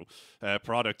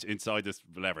product inside this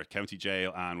county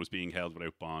jail, and was being held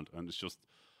without bond. And it's just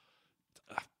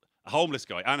a homeless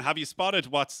guy. And have you spotted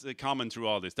what's common through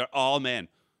all this? They're all men.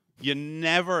 You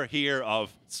never hear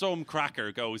of some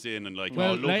cracker goes in and like,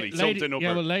 oh, lovely, something up.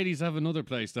 ladies have another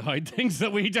place to hide things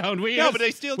that we don't. But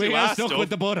they still do we are ass stuck stuff. with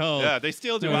the butthole. Yeah, they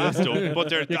still do ass stuff, but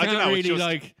they're. You I can't don't know. really It's just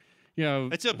like, you know.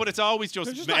 but it's always just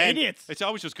They're just not men. idiots. It's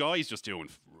always just guys just doing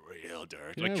real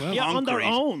dirt, like well. Yeah, on their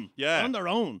concrete. own. Yeah. On their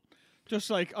own.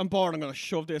 Just like, I'm bored, I'm going to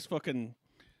shove this fucking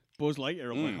Buzz Lightyear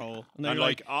up my hole. And then, And you're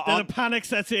like, then a panic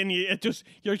sets in.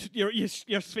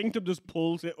 Your sphincter just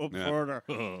pulls it up further.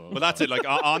 Well, that's it. Like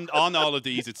on all of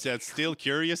these, it says, still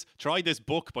curious? Try this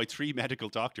book by 3 medical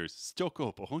doctors. Stuck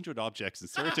up 100 objects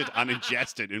inserted and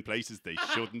ingested in places they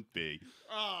shouldn't be.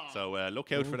 So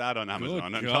look out for that on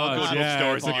Amazon. And all good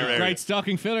bookstores in your area. Great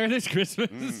stocking filler this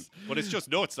Christmas. But it's just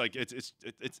nuts. Like it's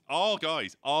all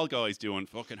guys doing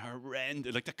fucking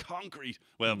horrendous. Like the concrete,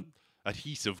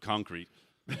 adhesive concrete.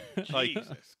 Like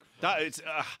that. It's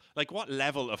like what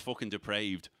level of fucking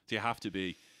depraved do you have to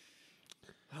be?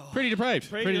 Pretty depraved.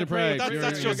 Pretty depraved. That's You're-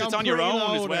 just you're it's on your pretty own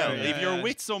low as well. there, If you're yeah.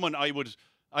 with someone,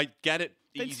 I'd get it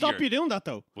They'd easier. stop you doing that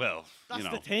though. Well, That's you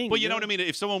know. the thing, But you you know know? what I mean?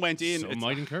 If someone went in, Some it's-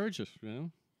 might encourage it. You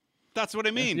know. that's what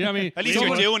I mean. You know what I mean? At least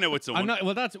Someone- you're doing it with someone. I'm not.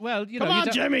 Well, that's well. You know, Come you on,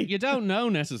 don't- Jimmy. You don't know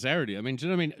necessarily. I mean, do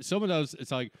you know what I mean? Some of those,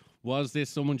 it's like, was this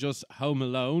someone just home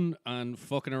alone and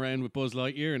fucking around with Buzz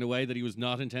Lightyear in a way that he was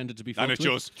not intended to be? and fucked it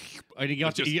with? just And he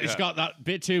got, it just- he just yeah. got that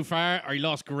bit too far, or he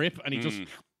lost grip, and he just,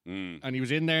 and he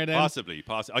was in there then. possibly.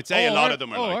 I'd say a lot of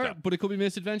them are like or- that. But it could be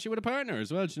misadventure with a partner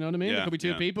as well. Do you know what I mean? Yeah, it could be two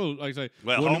yeah. people. Like say,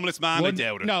 Well, homeless man, I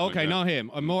doubt it. No, Like okay, that. not him.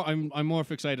 I'm more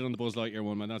fixated on the Buzz Lightyear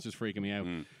one, man. That's just freaking me out.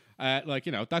 Like,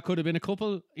 you know, that could have been a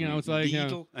couple. You know, it's like, you know,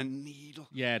 Needle and needle.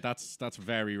 yeah, that's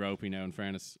very ropey now. In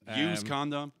fairness, Used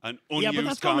condom, an Yeah, unused but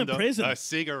that's going to condom, prison. a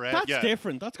cigarette. That's yeah.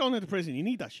 different. That's going into prison. You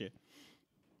need that shit.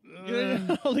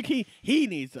 Like he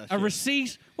needs that a shit.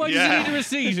 receipt. Why does Yeah. he need a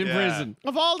receipt in Yeah. prison?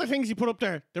 Of all the things you put up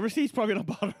there, the receipt's probably not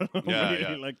bothering him. Yeah, really.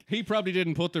 yeah. Like He probably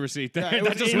didn't put the receipt there. Yeah, it that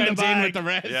was just in the went in bag. with the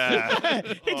rest. Yeah.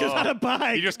 he just had a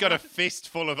bag. He just got a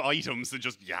fistful of items and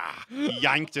just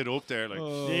yanked it up there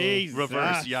like Jesus.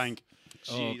 reverse yank.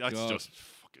 Oh, Gee, that's God. just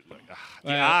fucking like the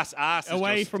Well, ass is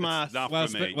away just, from it's ass. Not Well,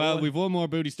 for me. well, we've one more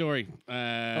booty story.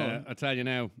 I'll tell you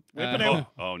now. Whip it out.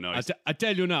 Oh, nice. I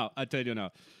tell you now.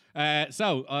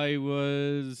 So I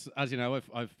was, as you know,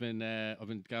 I've been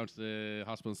going to the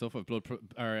hospital and stuff. I've blood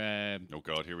Oh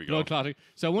God, here we go. blood clotting.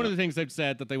 So one of the things they've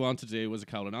said that they want to do was a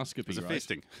colonoscopy. There's a right?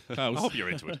 fisting. Close. I hope you're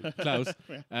into it. Close.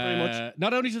 much.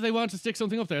 Not only do they want to stick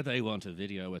something up there, they want a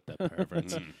video with the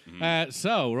perverts.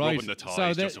 So right, Rubbing the thighs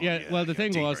so just on, yeah. yeah, Well, the yeah,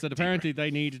 thing deeper, was that apparently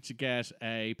they needed to get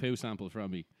a poo sample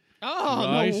from me. Oh,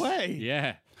 right? no way.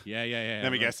 Yeah.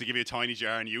 Let me guess. They give you a tiny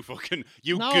jar and you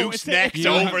No, goosenecked it's-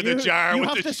 over the jar you with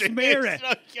have the to shit. smear it.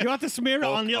 Like, You have to smear it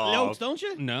on your Fuck off. yolks, don't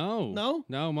you? No,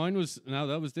 No? mine was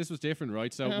this was different,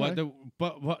 right? So Yeah, what right. the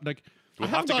but what like We'll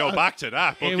I have to haven't go got- back to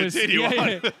that, but it was continue on.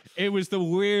 yeah, it was the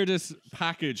weirdest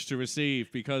package to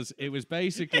receive because it was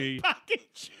basically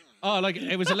Package. like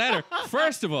it was a letter.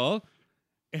 First of all,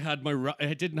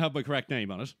 it didn't have my correct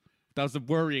name on it. That was the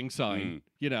worrying sign,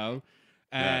 you know.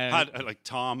 Had like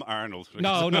Tom Arnold.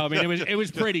 No, I mean it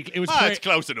was pretty. It was it's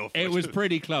close enough. It was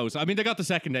pretty close. I mean, they got the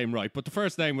second name right, but the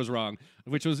first name was wrong,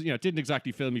 which was, didn't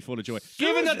exactly fill me full of joy.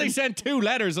 Given that they sent two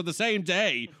letters on the same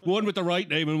day, one with the right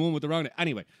name and one with the wrong name.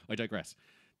 Anyway, I digress.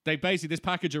 They basically, this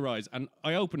package arrives, and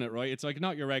I open it, right? It's like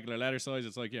not your regular letter size.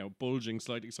 It's like, bulging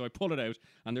slightly. So I pull it out,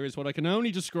 and there is what I can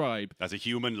only describe. There's a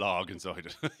human log inside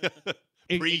it.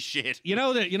 It- Pre-shit.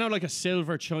 Like a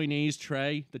silver Chinese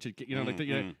tray that you get,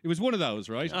 it was one of those,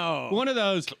 right? Oh. One of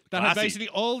those that had classy. basically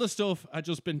all the stuff had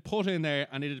just been put in there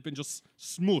and it had been just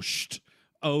smushed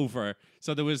over.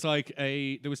 So there was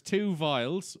there was two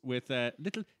vials with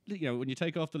little, when you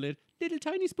take off the lid, little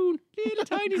tiny spoon.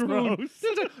 Gross.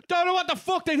 Don't know what the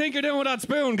fuck they think you're doing with that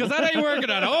spoon because that ain't working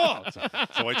at all.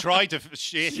 So I tried to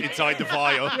shit inside the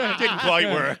vial. Didn't quite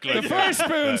work. The Like, first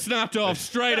spoon snapped off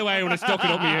straight away when I stuck it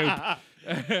up my hoop.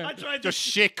 I tried just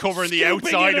shit covering the scooping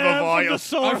outside it of a out from vial. the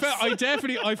source.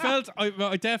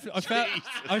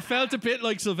 I felt a bit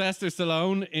like Sylvester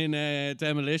Stallone in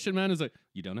Demolition Man. It's like,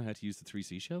 you don't know how to use the three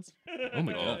seashells? Oh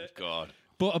my Oh god! God.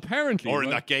 But apparently, Or in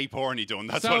right, that gay porn he done.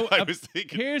 That's so what I was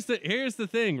thinking. here's the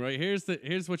thing, right? Here's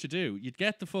what you do. You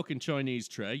get the fucking Chinese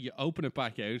tray, you open it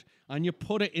back out, and you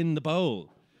put it in the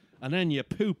bowl, and then you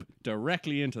poop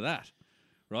directly into that.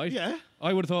 Right? Yeah.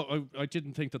 I would have thought, I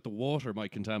didn't think that the water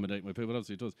might contaminate my poop, but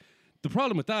obviously it does. The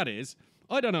problem with that is,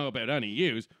 I don't know about any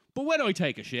use, but when I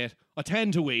take a shit, I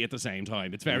tend to wee at the same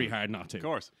time. It's very hard not to. Of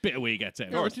course. Bit of wee gets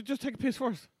out. Or to just take a piss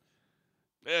first.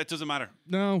 It doesn't matter.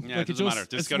 No. Yeah, like it doesn't matter.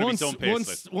 There's it's going to be once- some piss.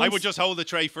 once- I once- would just hold the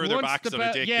tray further once back the so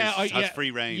the dick has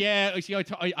free reign. Yeah, see,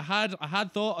 I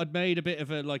had thought I'd made a bit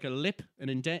of a lip, an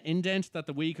indent that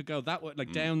the wee could go that way,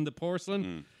 like down the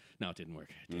porcelain. No, it didn't work.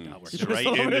 It did not work. Straight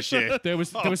in the shit. There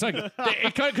was like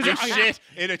You shit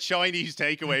in a Chinese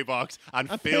takeaway box and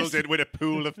filled it with a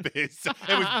pool of piss. It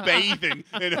was bathing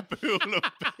in a pool of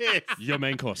piss. Your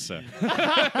main course, sir. And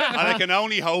I can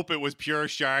only hope it was pure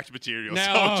shark material. No.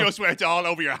 So it just went all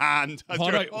over your hand. as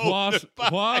you're holding it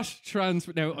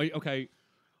back.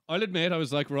 I'll admit I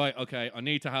was like, right, okay, I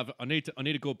need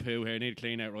a good poo here, I need to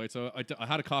clean out, right? So I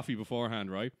had a coffee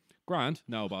beforehand, right? Grand,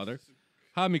 no bother.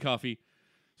 Had me coffee.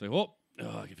 It's like,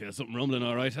 I can feel something rumbling,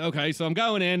 all right. Okay, so I'm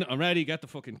going in, I'm ready, get the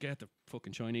fucking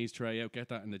Chinese tray out, get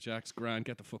that in the jacks, grand,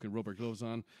 get the fucking rubber gloves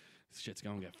on. This shit's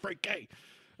going to get freaky.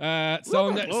 So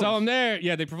I'm there.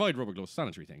 Yeah, they provide rubber gloves,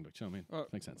 sanitary thing, but you know what I mean?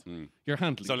 Makes sense. You're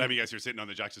handling. So let me guess, you're sitting on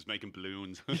the jacks just making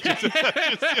balloons.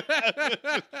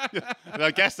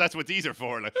 I guess that's what these are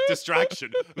for, like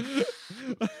distraction.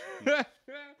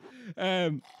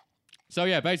 So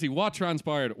yeah, basically what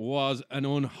transpired was an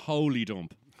unholy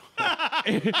dump.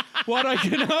 What I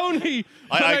can only...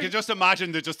 I can just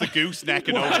imagine just the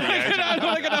goosenecking over the edge.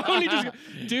 I can only just...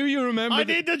 Do you remember... I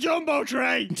need the jumbo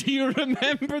train. Do you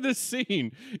remember the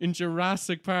scene in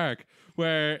Jurassic Park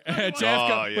where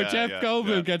Jeff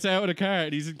Goldblum gets out of the car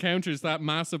and he encounters that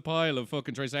massive pile of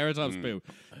fucking Triceratops poo?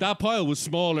 That pile was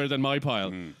smaller than my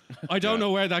pile. I don't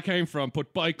know where that came from,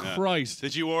 but by Christ.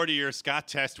 Did you order your scat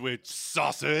test with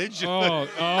sausage? Oh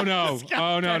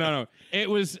no. It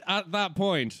was at that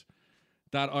point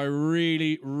that I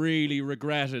really, really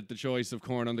regretted the choice of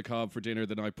corn on the cob for dinner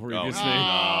the night previously.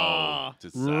 No.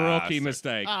 Rookie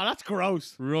mistake. That's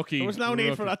gross. Rookie. There was no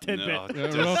need for that tidbit.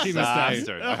 Rookie mistake.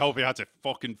 Disaster. I hope you had to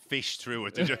fucking fish through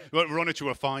it. Did you run it through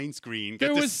a fine screen?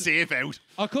 Get the sieve out.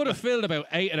 I could have filled about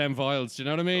 8 of them vials. Do you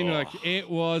know what I mean? Like it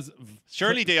was.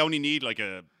 Surely they only need like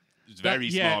a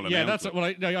very small amount. Yeah, that's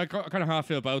what I kind of half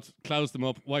filled both, closed them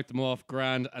up, wiped them off,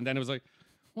 grand, and then it was like,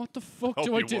 what the fuck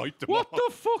do I do? What the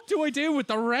fuck do I do with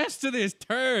the rest of this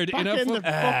turd Back in the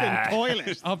fucking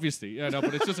toilet? Obviously, yeah, no,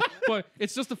 but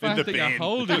it's just the fact that you're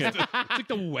holding it. It's like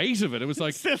the weight of it. It was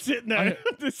like still sitting there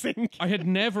in the sink. I had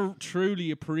never truly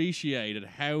appreciated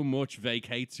how much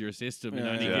vacates your system in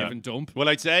any given dump. Well,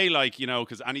 I'd say like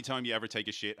because anytime you ever take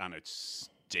a shit and it's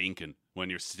stinking when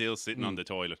you're still sitting on the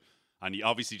toilet. And you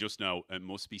obviously just know it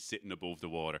must be sitting above the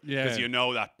water. Because you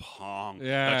know that pong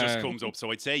that just comes up. So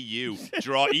I'd say you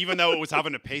draw, even though it was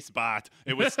having a piss bath,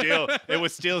 it was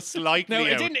still slightly No,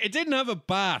 out. it didn't have a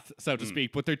bath, so to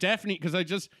speak, but they're definitely, because I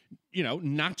just,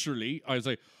 naturally, I was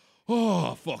like,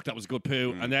 oh, fuck, that was a good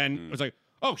poo. And then I was like,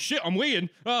 oh shit, I'm weeing.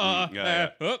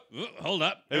 Hold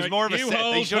up. It was more of a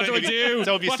what do I if you- do?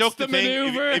 So if you What's stuck the the thing,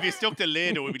 maneuver? if you stuck the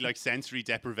lid, it would be like sensory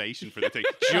deprivation for the thing.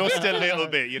 Just a little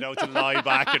bit, to lie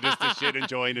back and just the shit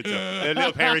enjoying it. A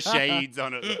little pair of shades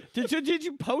on it. Did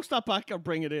you post that back or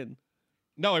bring it in?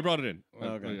 No, I brought it in.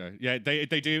 Okay. Yeah,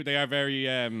 they do. They are very.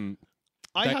 I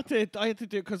had to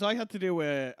do because I had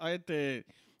to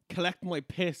collect my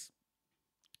piss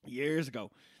years ago,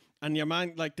 and your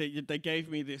man they gave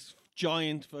me this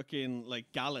giant fucking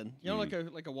gallon, like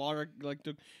a water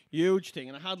the huge thing,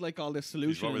 and I had all this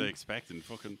solution. What were they expecting?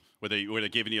 Fucking were they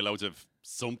giving you loads of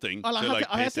something Well, to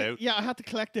piss out? Yeah, I had to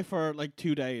collect it for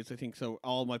 2 days, I think. So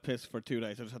all my piss for 2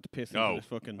 days, I just had to piss into this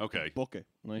fucking bucket.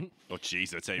 Right? Oh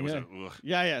jeez, I'd say it was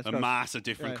a mass of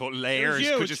different cut It was layers.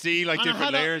 huge. Could you see And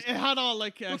different layers? It had all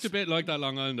Looks a bit like that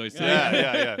Long Island ice.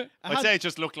 Yeah. I'd say it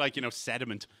just looked like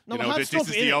sediment. No, it had this stuff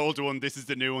is in the it. old one. This is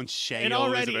the new one. Shale It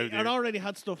is about here. already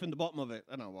had stuff in the bottom of it.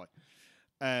 I don't know why.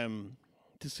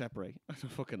 To separate. I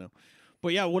don't fucking know.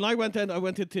 But yeah, when I went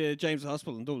into James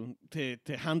Hospital in Dublin to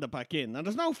hand it back in, and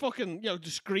there's no fucking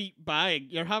discreet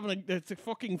bag. You're having it's a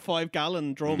fucking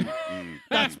 5-gallon drum.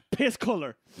 That's piss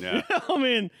color. Yeah. I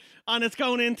mean, and it's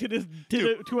going into this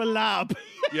to a lab.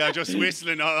 Yeah, just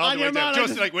whistling all And the way your down, man,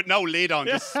 just with no lid on,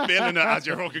 just spilling it as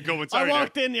you're fucking going. Sorry, I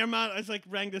walked in, your man. I was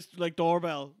rang this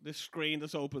doorbell, this screen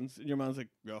just opens, and your man's like,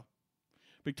 "Yeah."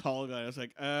 Big tall guy. I was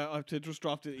like, I have to just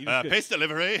dropped it. piss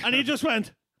delivery. And he just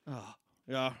went, "Oh,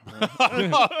 yeah."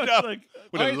 No.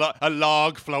 With a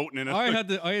log floating in it.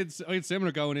 I had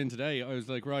similar going in today. I was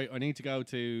like, right, I need to go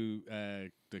to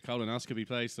the colonoscopy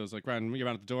place. So I was like, "Grand, you're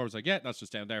at the door." I was like, "Yeah, that's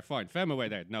just down there. Fine, found my way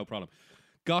there, no problem."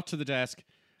 Got to the desk,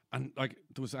 and there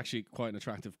was actually quite an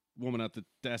attractive woman at the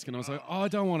desk, and I was like, "Oh, I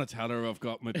don't want to tell her I've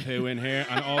got my poo in here,"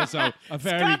 and also a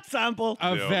very Scat sample.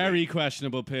 very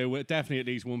questionable poo with definitely at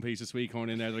least one piece of sweet corn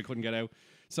in there that I couldn't get out.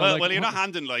 So well, you're not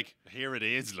handing here it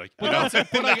is,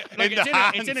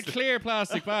 it's in a clear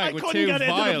plastic bag with couldn't 2 get into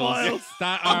the vials vials.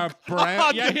 that are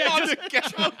brown. God,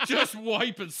 Just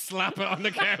wipe and slap it on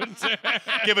the counter.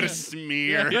 give it a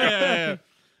smear. Yeah.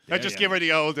 Just give her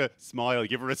the old smile.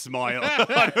 Give her a smile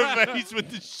on her face with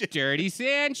the shit. Dirty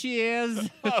Sanchez.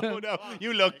 Oh no!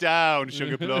 You look down,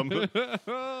 Sugar Plum.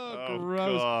 Oh,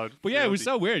 gross. God. But yeah, it was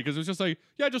so weird because it was just like,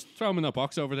 yeah, just throw them in that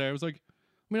box over there. It was like,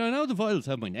 I mean, I know the vials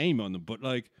have my name on them, but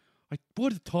I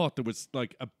would have thought there was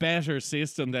a better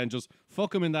system than just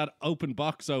fuck them in that open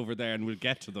box over there and we'll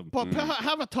get to them. But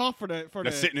have a thought for the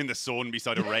They're sitting in the sun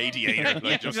beside a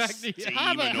radiator, just exactly.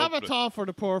 have a thought for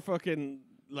the poor fucking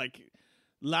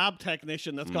lab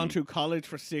technician that's gone through college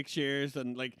for 6 years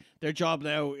and their job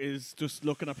now is just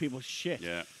looking at people's shit.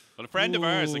 Yeah. Well, a friend of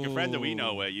ours, a friend that we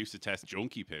know, used to test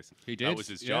junkie piss. He did. That was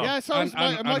his job. Yeah, so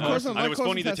my cousin. And it was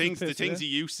funny. The tested things piss, he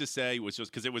used to say was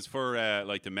just because it was for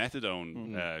the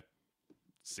methadone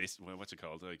system. What's it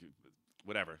called?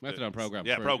 Whatever. Methadone program.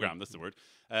 Yeah, program. That's the word.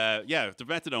 The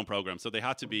methadone program. So they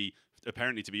had to be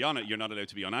apparently to be on it. You're not allowed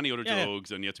to be on any other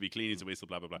drugs, and you have to be clean as a whistle.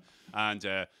 Blah blah blah.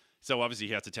 And So obviously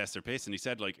he had to test their piss, and he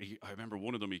said like I remember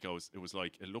one of them. He goes, it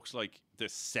looks like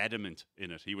there's sediment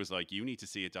in it. He was like, you need to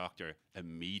see a doctor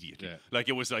immediately. Yeah. Like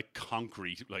it was like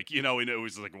concrete, like and it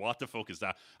was like what the fuck is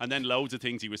that? And then loads of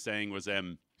things he was saying was Like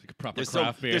a proper there's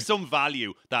craft beer. there's some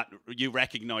value that you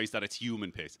recognize that it's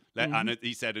human piss. And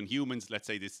he said in humans, let's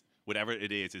say this whatever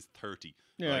it is 30.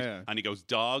 Yeah, right? yeah. And he goes,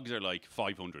 dogs are like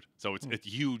 500, so it's a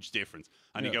huge difference.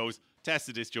 And he Yeah. goes,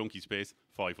 tested this junkie space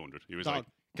 500. He was Dog. like.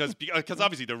 Because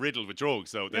obviously they're riddled with drugs,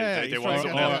 so they he's want trying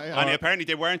something to- else. yeah. And apparently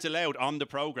they weren't allowed on the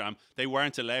program. They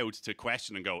weren't allowed to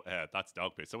question and go, "That's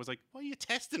dog piss." So I was like, "Why are you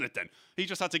testing it then?" He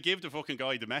just had to give the fucking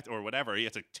guy the met or whatever. He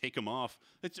had to tick him off.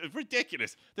 It's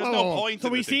ridiculous. There's no point. So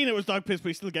in we it. seen it was dog piss, but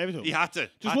he still gave it to him. He had to.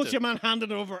 Just had once to. your man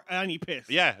handed over any piss.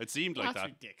 Yeah, it seemed like That's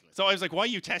that. ridiculous. So I was like, "Why are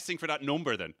you testing for that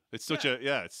number then?" It's such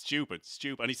it's stupid.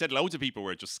 And he said loads of people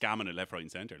were just scamming it left, right, and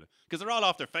centre because they're all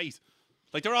off their face.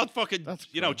 Like they're all fucking, That's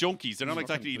junkies. They're not Fucking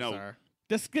exactly, bizarre.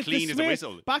 clean as a smear,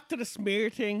 whistle. Back to the smear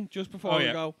thing just before Oh, we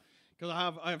yeah. go, because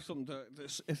I have something to.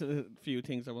 It's a few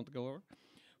things I want to go over.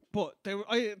 But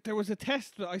there was a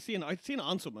test that I'd seen it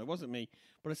on something. It wasn't me,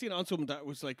 but I seen it on something that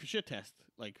was like a shit test,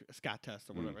 like a scat test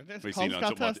or whatever. Is We've it called seen it on scat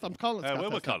something test? I'm calling it scat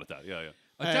we'll test. call it that. Yeah, yeah.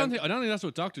 I don't think that's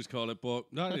what doctors call it, but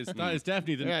that is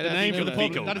definitely the, Yeah, the that's name for the the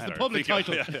fecal public. That is the matter. public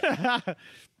Fecal, title. yeah.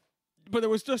 But it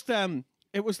was just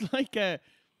it was like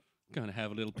Gonna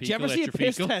have a little do you fecal ever see a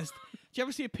piss fecal. test? Do you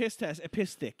ever see a piss test? A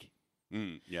piss stick.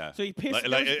 Yeah. So you piss.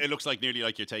 It looks like nearly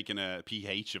like you're taking a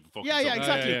pH of fucking Yeah, yeah, something.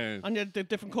 exactly. yeah. And the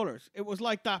different colors. It was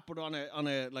like that, but on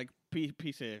a like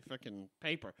piece of fucking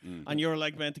paper. And you're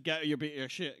like meant to get your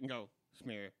shit and go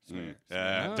smear.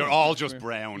 They're all just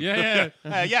brown. Yeah,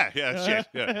 yeah, shit.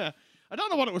 Yeah. I don't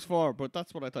know what it was for, but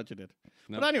that's what I thought you did.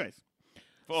 No. But anyways,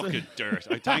 Fucking dirt.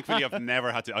 Thankfully, I've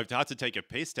never had to. I've had to take a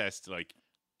piss test like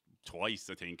twice,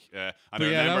 I think. And But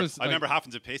yeah, that was, I remember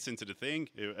having to piss into the thing,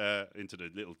 into the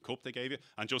little cup they gave you,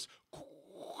 and just.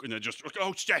 And then just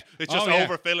shit! It's just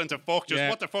overfilling to fuck. Just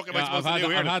what the fuck am I supposed to do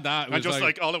here? I've had that. It And was just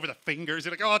like all over the fingers.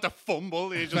 You're like, the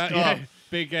fumble. You just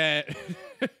big.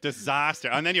 disaster.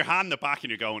 And then you're handing it back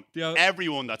and you're going, Yeah.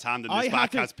 everyone that's handing I this had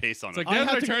back to- has piss on It's it. like now that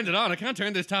I had to- turned it on, I can't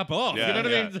turn this tap off. Yeah, You know what I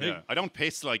mean? yeah, It's yeah. like- I don't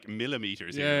piss like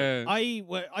millimeters. Yeah.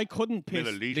 I couldn't piss.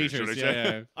 Milliliters, should I Liters, say?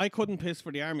 yeah. I couldn't piss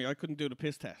for the army. I couldn't do the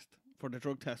piss test for the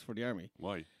drug test for the army.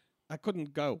 Why? I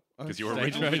couldn't go Because you were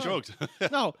Stage originally fright.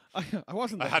 drugged. No, I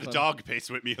wasn't. I that had a time. dog piss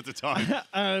with me at the time.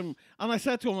 And I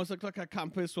said to him, I was like, look, I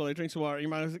can't piss while I drink some water. Your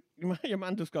man, was like, your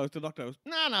man just goes to the doctor. Goes,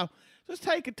 no, just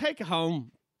take it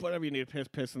home. Whatever you need to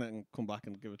piss in it and come back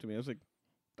and give it to me. I was like,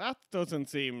 that doesn't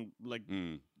seem like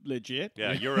legit.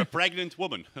 Yeah, you're a pregnant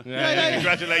woman. Yeah.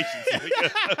 Congratulations.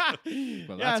 Well,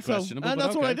 Yeah, that's so questionable. and but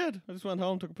that's what I okay. did. I just went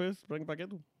home, took a piss, bring it back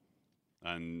in.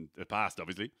 And it passed,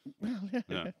 obviously.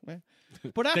 Yeah.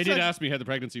 But that's They did like- ask me how the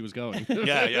pregnancy was going.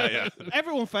 Yeah.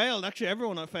 everyone failed. Actually,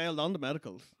 everyone failed on the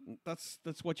medicals. That's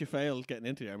what you failed getting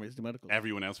into the army is the medicals.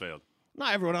 Everyone else failed.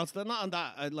 Not everyone else. Not on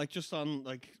that. Like just on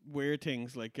like weird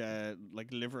things like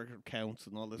liver counts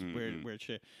and all this weird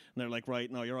shit. And they're like,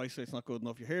 right, no, your eyesight's not good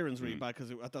enough. Your hearing's really bad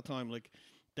because at that time, like,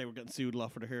 they were getting sued a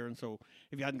lot for the hearing. So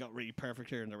if you hadn't got really perfect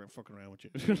hearing, they were fucking around with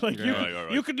you. Like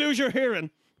Right. you could lose your hearing.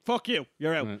 Fuck you.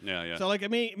 You're out. Yeah. So like I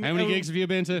mean, How many gigs have you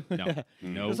been to?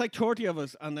 No. There's like 30 of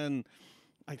us, and then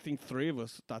I think 3 of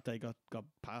us that day got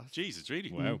passed. Jesus,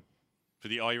 really? Wow. For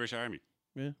the Irish Army.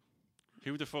 Yeah.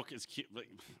 Who the fuck is... Like,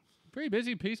 Pretty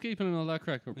busy peacekeeping and all that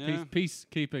crack. Or Yeah.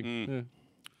 peacekeeping.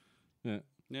 Yeah.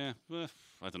 yeah, well,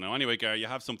 I don't know. Anyway, Gary, you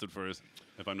have something for us,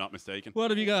 if I'm not mistaken. What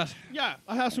have you got? Yeah,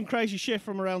 I have some crazy shit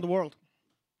from around the world.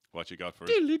 What you got for us?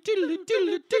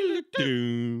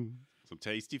 Some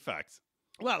tasty facts.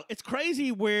 Well, it's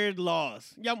crazy weird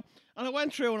laws. Yeah, and I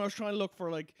went through and I was trying to look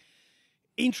for like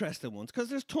interesting ones because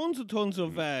there's tons and tons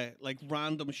of like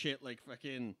random shit like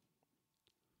fucking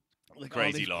like all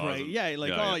Crazy these laws and- yeah,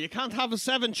 like yeah, yeah. you can't have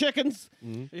 7 chickens.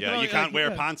 Yeah, you can't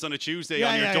wear pants on a Tuesday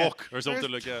on your duck or something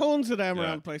There's like that. tons of them Yeah.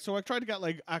 around the place. So I tried to get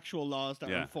like actual laws that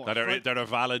are Yeah, enforced. that are right? that are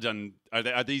valid and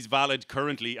are these valid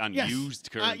currently and Yes.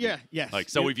 used currently? Yes. Like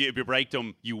so, if you break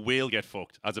them, you will get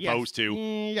fucked. As Yes. opposed to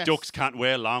Yes. ducks can't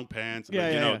wear long pants. Yeah,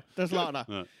 like, yeah, you know. yeah. There's a lot of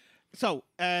that. Yeah. So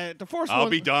the first I'll one.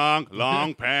 be dong,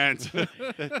 long pants.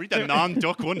 Read the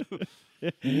non-duck one.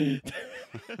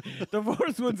 The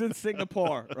first one's in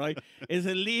Singapore, right? Is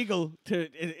illegal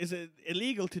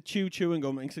to chew chewing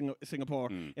gum in Singapore.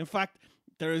 In fact,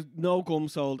 there is no gum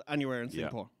sold anywhere in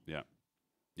Singapore,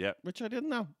 Yeah. which I didn't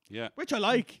know. Yeah. Which I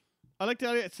like. I like the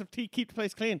idea. It's to keep the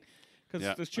place clean. because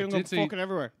Yeah. there's chewing I gum did see- fucking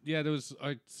everywhere. Yeah, there was.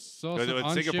 I saw some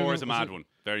on Singapore is a chewing gum- mad one,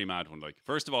 very mad one. Like,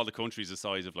 first of all, the country's the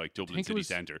size of like Dublin think it city was-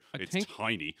 centre. I It's think-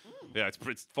 tiny. Yeah,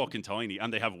 it's fucking tiny,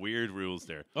 and they have weird rules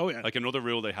there. Oh, yeah. Like another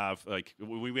rule they have, like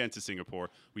we went to Singapore,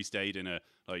 we stayed in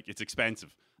it's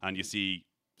expensive, and you see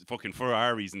fucking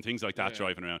Ferraris and things like that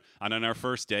driving around. And on our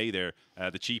first day there,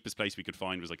 the cheapest place we could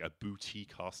find was like a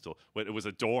boutique hostel. Well, it was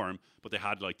a dorm, but they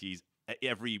had like these.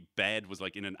 Every bed was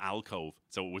like in an alcove,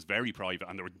 so it was very private,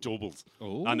 and there were doubles,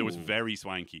 and it was Oh. very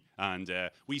swanky. And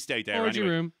we stayed there Orgy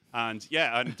anyway. room. And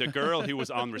and the girl who was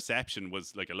on reception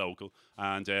was like a local,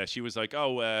 and she was like,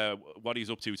 "Oh, what are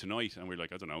you up to tonight?" And we are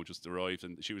like, "I don't know, just arrived."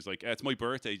 And she was like, "It's my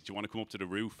birthday. Do you want to come up to the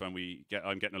roof?" And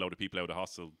I'm getting a load of people out of the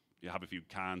hostel. You have a few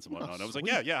cans and whatnot. And I was like,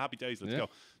 sweet. "Yeah, happy days, let's Yeah. go."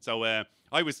 So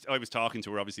I was talking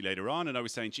to her obviously later on, and I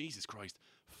was saying, "Jesus Christ."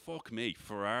 Fuck me,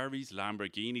 Ferraris,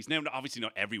 Lamborghinis. Now, obviously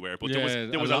not everywhere, but there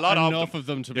was a lot enough of them. of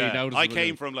them to be Yeah, noticeable. I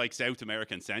came from like South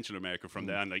America and Central America from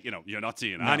there, and like you're not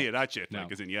seeing any of that shit. No.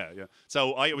 Like, as in, yeah.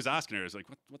 So I was asking her, I was like,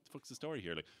 "What the fuck's the story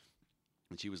here?" Like,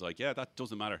 and she was like, "Yeah, that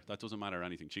doesn't matter. That doesn't matter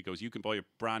anything." She goes, "You can buy a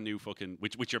brand new fucking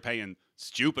which you're paying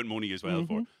stupid money as well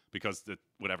for because the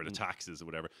taxes or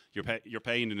whatever you're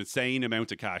paying an insane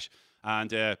amount of cash." And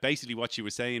basically, what she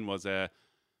was saying was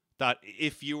that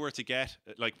if you were to get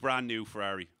like brand new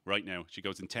Ferrari right now, she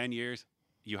goes, in 10 years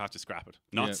you have to scrap it,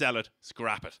 not Yeah. sell it,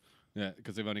 scrap it. Yeah,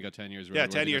 because they've only got 10 years. Yeah,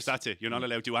 10 years. That's it. You're not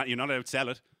allowed to. You're not allowed to sell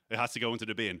it. It has to go into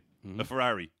the bin. A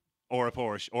Ferrari or a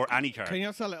Porsche or any car. Can you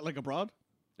not sell it like abroad?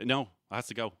 No, it has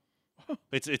to go.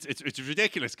 It's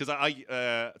ridiculous because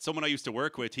someone I used to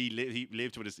work with, he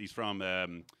lived with us. He's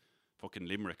from fucking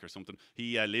Limerick or something.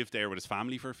 He lived there with his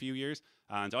family for a few years,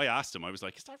 and I asked him, I was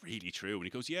like, "Is that really true?" And he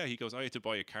goes, "Yeah." He goes, "I had to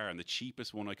buy a car, and the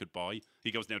cheapest one I could buy."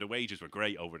 He goes, "Now the wages were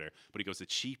great over there, but he goes, the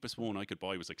cheapest one I could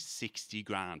buy was like 60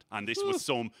 grand, and this was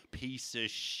some piece of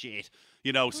shit,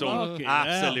 some Fucking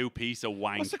absolute hell. piece of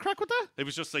wank." What's the crack with that? It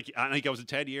was just like, and he goes, in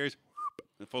 10 years,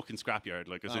 the fucking scrapyard.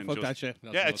 Like, as in Fuck just, that shit.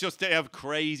 That's yeah, nuts. it's just they have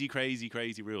crazy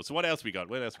rules. So what else we got?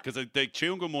 What else? Because the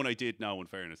chewing gum one I did know, in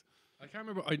fairness. I can't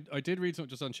remember. I did read something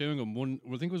just on chewing gum.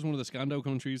 I think it was one of the Scando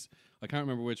countries. I can't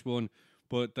remember which one,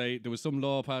 but there was some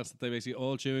law passed that they basically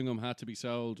all chewing gum had to be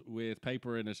sold with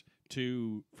paper in it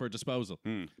for disposal,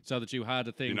 so that you had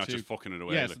a thing. You're not to, just fucking it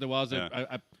away. Yes, like, there was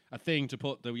yeah. a thing to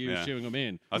put the used Yeah. chewing gum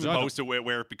in, As So I opposed to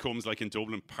where it becomes like in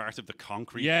Dublin part of the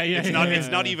concrete. Yeah, yeah, It's yeah, not. yeah, It's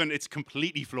not yeah. even. It's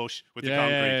completely flush with the yeah,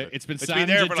 concrete. yeah, like. it's been there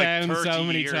sanded for like down 30 so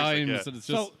many years, like, times, yeah. and it's just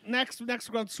So next we're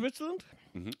going to Switzerland.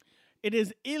 It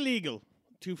is illegal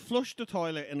to flush the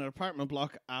toilet in an apartment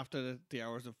block after the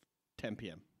hours of 10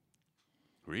 p.m.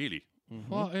 Really.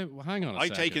 well, hang on.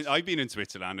 I've been in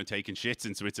Switzerland and taken shits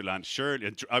in Switzerland. Surely,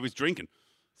 and I was drinking.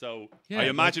 So Yeah, I but-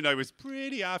 imagine I was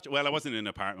pretty after. Well, I wasn't in an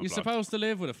apartment You're block. supposed to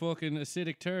live with a fucking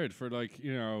acidic turd for like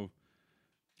Yeah.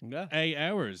 8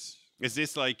 hours. Is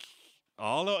this like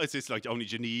is this like only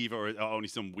Geneva or only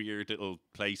some weird little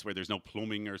place where there's no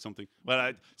plumbing or something?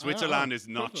 Well, Switzerland is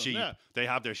not cheap. Switzerland, They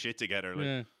have their shit together.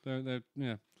 Like, Yeah,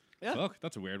 yeah. Yeah. Fuck,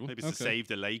 that's a weird one. maybe it's to save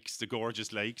the lakes, the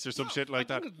gorgeous lakes, or some shit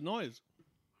like I that. think it's noise.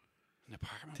 An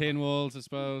apartment. Tin walls, I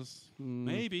suppose.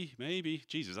 Maybe.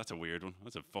 Jesus, that's a weird one.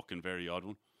 That's a fucking very odd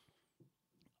one.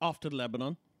 Off to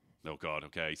Lebanon. Oh God.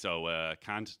 Okay, so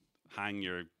can't hang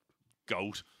your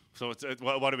goat. So it's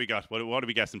what do we got? What are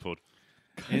we guessing, Pud?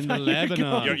 In the There you go.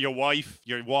 Lebanon.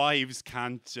 Your wives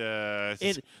can't. I'll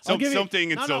give you- something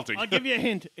no, insulting. I'll give you a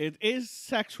hint. It is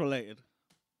sex related.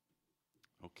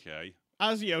 Okay.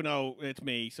 As you know, it's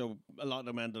me, so a lot of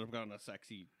the men that have gone on a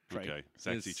sexy trait. Okay.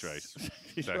 Sexy It's-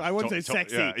 trait. I wouldn't say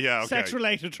sexy. Yeah. Okay. Sex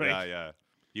related trait. Yeah.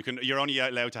 You're only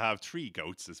allowed to have 3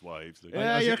 goats as wives. Like,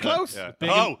 Yeah, you're close. Yeah.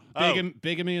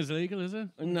 Bigamy is illegal, is it?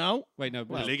 No. Wait, no.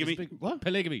 Polygamy? What?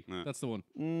 Polygamy. Yeah. That's the one.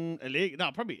 Illegal.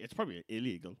 No, it's probably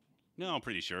illegal. No, I'm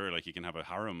pretty sure. Like you can have a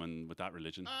harem and with that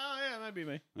religion. Oh, yeah, maybe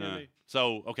me. Yeah. Maybe.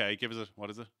 So okay, give us a. What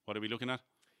is it? What are we looking at?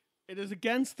 It is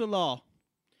against the law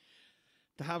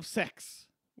to have sex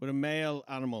with a male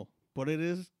animal, but it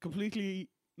is completely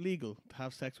legal to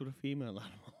have sex with a female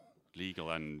animal.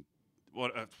 Legal and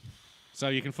what? So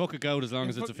you can fuck a goat as long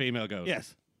as it's a fuck- female goat.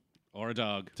 Yes. Or a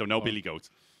dog. So no Or- billy goats.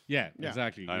 Yeah, Yeah.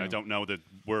 exactly. And I don't know the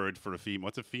word for a female.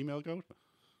 What's a female goat?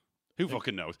 Who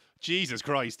fucking knows? Jesus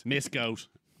Christ! Miss goat.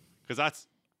 Because that's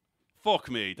fuck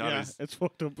me. That is. It's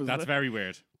fucked up. That's very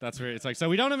weird. That's weird. It's like, so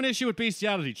we don't have an issue with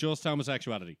bestiality, just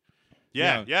homosexuality.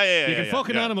 Yeah. You can fuck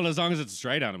an animal as long as it's a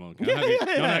straight animal. None of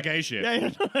that gay shit. Yeah,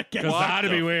 Because yeah.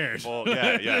 that'd be weird. Oh,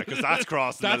 yeah, because that's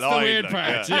crossing That's the line. the weird like,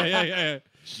 part. yeah. Yeah.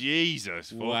 Jesus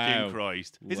fucking Wow.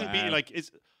 Christ! Isn't Wow. being like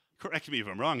is correct me if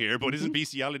I'm wrong here, but isn't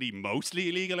bestiality mostly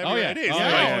illegal Oh everywhere? yeah, It is. Oh,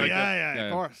 right? yeah, Like,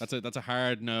 of course. That's a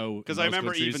hard no. Because in I most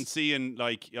remember countries. even seeing,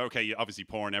 like, okay, obviously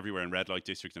porn everywhere in red light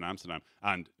district in Amsterdam,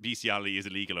 and bestiality is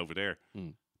illegal over there.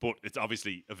 But it's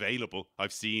obviously available.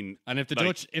 I've seen, And if the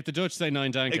like, Dutch say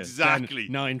 9 danker, exactly,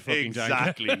 then 9 fucking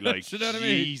exactly, danker. like Do you know what I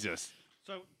mean? Jesus.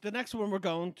 So the next one we're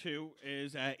going to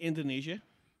is Indonesia.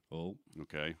 Oh,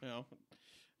 Okay, You know,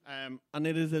 and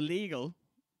it is illegal,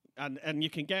 and you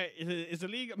can get it's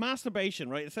illegal masturbation,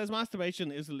 right? It says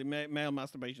masturbation is male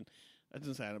masturbation. It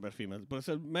doesn't say anything about females, but it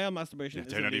says male masturbation. is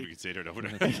they're not illegal. even considered over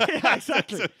there. Yeah,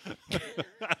 exactly.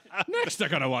 next they're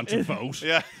gonna want to vote.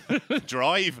 Yeah,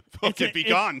 drive, fucking be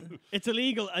gone. It's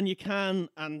illegal, and you can,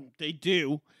 and they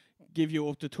do give you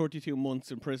up to 32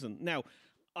 months in prison. Now,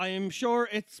 I am sure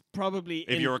it's probably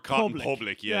If in you're caught in public.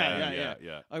 public, yeah.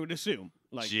 I would assume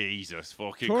like Jesus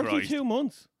fucking 32 Christ.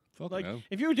 months. Fuck Like no.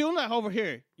 if you were doing that over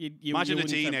here, you Imagine you a wouldn't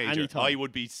serve any teenager. time. I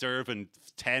would be serving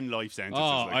 10 life sentences.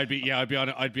 Oh, like. I'd be on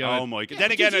it. I'd be Oh on my god. Yeah,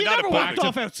 Then again, did you not a never walked public.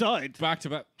 off outside? it back to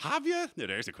back. Have you? No,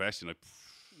 there's a question. I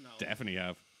Definitely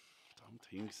have. don't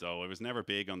think so. I was never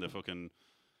big on the fucking.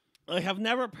 I have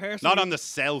never personally. Not on the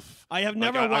self. I have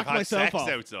Like, never I've whacked had myself sex off.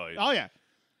 outside. Oh yeah.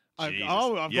 Jesus.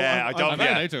 I've yeah, I don't. I've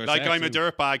had Yeah, outdoor like sex I'm a and-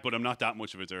 dirtbag, but I'm not that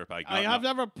much of a dirtbag. I have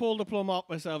never pulled a plum off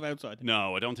myself outside.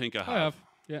 No, I don't think I have. I have.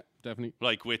 Yeah, definitely.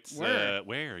 Like with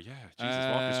Where? Yeah, Jesus,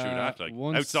 walk us through that. Like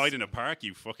once- outside in a park,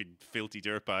 you fucking filthy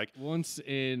dirtbag. Once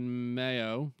in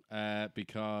Mayo,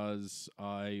 because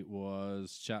I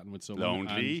was chatting with someone.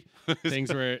 Lonely. and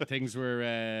things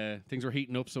were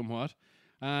heating up somewhat,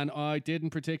 and I didn't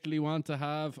particularly want to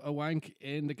have a wank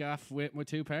in the gaff with my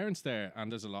two parents there.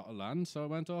 And there's a lot of land, so I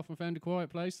went off and found a quiet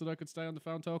place that I could stay on the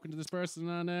phone talking to this person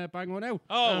and bang one out.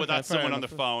 Oh, well, Okay, that's fair someone on the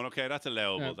enough. phone. Okay, that's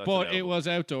allowable. Yeah, That's but it allowable. was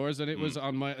outdoors, and it was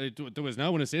on my. There was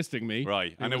no one assisting me.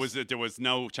 Right, and there was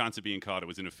no chance of being caught. It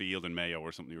was in a field in Mayo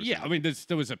or something. You were Yeah, saying. I mean,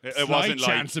 there was a It slight wasn't like-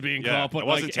 chance of being yeah, caught, but it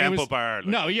wasn't like, Temple was, Bar. Like,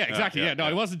 No, yeah, exactly. Yeah, no,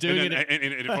 I wasn't doing in it.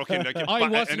 in a fucking like, I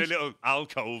in wasn't- a little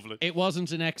alcove. Like. It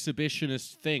wasn't an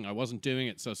exhibitionist thing. I wasn't doing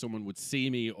it so someone would see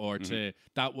me or to.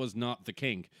 That was not the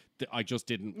kink. I just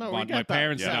didn't No, we want get my that.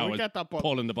 parents Yeah, to know I we was get that, but-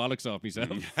 pulling the bollocks off myself.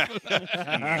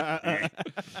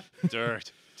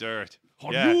 dirt. Yeah.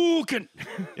 Hadouken!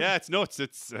 Yeah, it's nuts.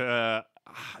 It's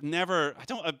never.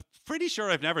 I'm pretty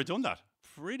sure I've never done that.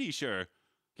 Pretty sure.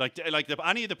 Like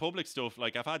any of the public stuff.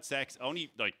 Like I've had sex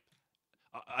only like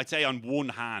I'd say on one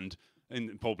hand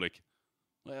in public.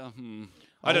 Well,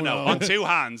 I don't know. no. On two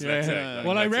hands, let's say. Yeah. Like,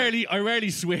 Well, I let's say. rarely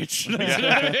switch.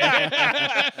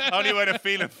 Only when I'm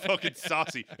feeling fucking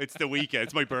saucy. It's the weekend.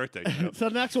 It's my birthday. You know? So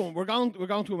the next one, we're going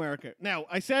to America. Now,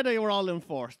 I said they were all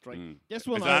enforced, right? This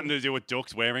one, Is that nothing to do with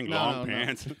ducks wearing No, long no.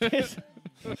 pants?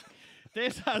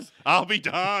 this has I'll be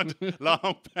darned.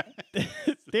 Long pants.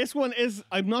 this one is.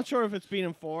 I'm not sure if it's been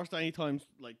enforced anytime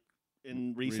like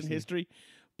in recent Recently. history,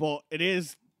 but it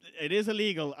is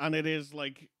illegal and it is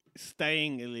like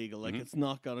staying illegal. Like it's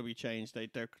not going to be changed. They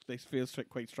feel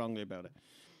quite strongly about it.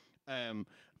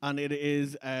 And it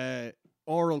is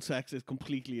oral sex is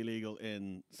completely illegal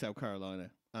in South Carolina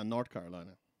and North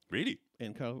Carolina. Really? Yeah.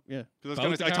 Because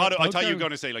Both I thought you were Carol-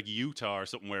 going to say like Utah or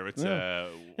something where it's Yeah.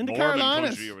 In the Mormon Carolinas.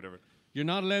 country or whatever. You're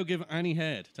not allowed to give any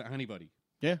head to anybody.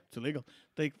 Yeah, it's illegal.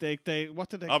 They what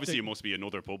did they? Obviously, they, it must be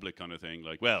another public kind of thing.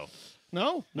 Like, well,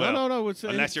 no. unless It's,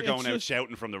 you're it's going out just-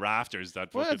 shouting from the rafters.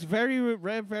 That Well, fucking, it's very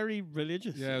very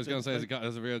religious. Yeah, I was going to say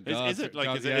it's a real god. is it like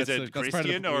God, is it, yeah, is it's it that's part of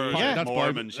Christian the- or is Yeah. it that's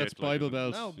Mormon Bible, shit? That's like, Bible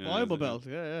Belt. No, Yeah, Bible is it? Belt.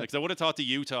 Yeah. Like, 'cause I would have thought the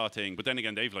Utah thing, but then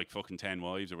again, they've like fucking 10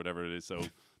 wives or whatever it is, so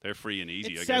they're free and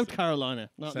easy. It's I South guess. Carolina,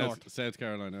 not North. South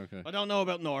Carolina. Okay. I don't know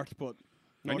about North, but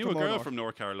I knew a girl from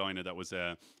North Carolina that was.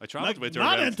 I travelled with her.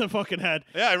 Not around, into fucking head.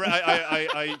 yeah,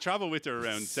 I travelled with her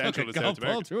around Central and South golf ball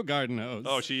America. through a garden hose.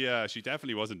 Oh, she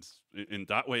definitely wasn't in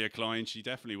that way a client. She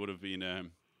definitely would have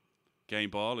been game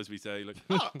ball, as we say. Like,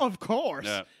 Of course,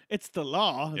 Yeah. it's the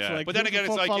law. It's yeah, like, but then who the again,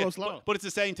 it's fuck like, follows law. but it's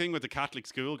the same thing with the Catholic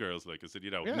schoolgirls. Like I said,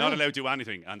 Yeah, not yeah. allowed to do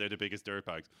anything, and they're the biggest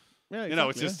dirtbags. Yeah, You know,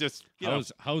 it's exactly, just you know.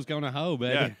 how's going to how,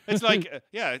 baby? Yeah, it's like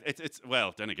it's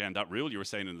well. Then again, that rule you were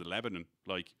saying in the Lebanon,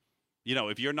 like, you know,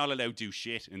 if you're not allowed to do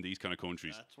shit in these kind of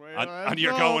countries, That's where and, I and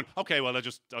you're go. going, okay, well, I'll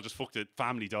just fuck the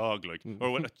family dog, like,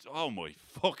 or when, oh my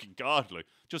fucking god, like,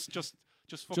 just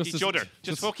fuck Just each as- other, just-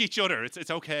 just fuck each other.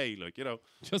 It's okay, like, you know.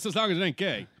 Just as long as it ain't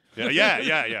gay.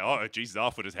 Yeah. Oh, Jesus,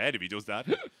 off with his head if he does that.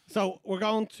 So we're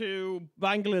going to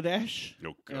Bangladesh.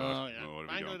 Oh god, Oh, yeah. oh, what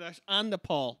have we done? Bangladesh and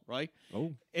Nepal, right?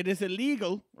 Oh. It is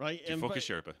illegal, right? You fuck a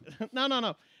Sherpa.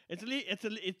 No. It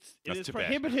That's is Tibet.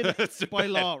 prohibited That's by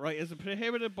Tibet. law, right? It's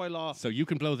prohibited by law. So you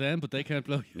can blow them, but they can't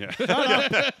blow you.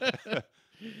 Yeah.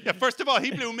 Yeah, first of all,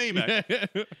 he blew me, man.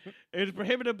 It is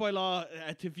prohibited by law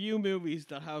to view movies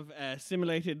that have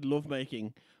simulated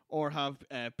lovemaking or have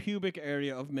pubic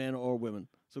area of men or women.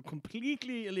 So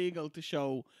completely illegal to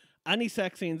show any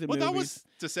sex scenes in Well, movies. that was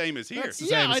the same as here. It's the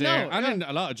Yeah, same I as know, there. And yeah. in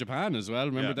a lot of Japan as well.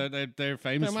 Remember, they're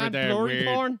famous Their for mad their blurry weird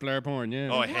porn. blur porn, yeah.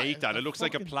 Oh, I What hate is that. the It looks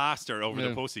like a fucking- plaster over the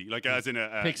Yeah. pussy, like as in a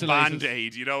Pixelated.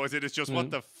 band-aid, you know, as in it's just what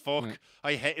the fuck. Yeah.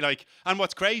 I hate, like, and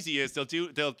what's crazy is they'll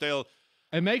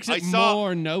It makes I it saw-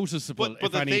 more noticeable,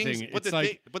 if the anything. things, but It's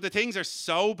like, but the things are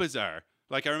so bizarre.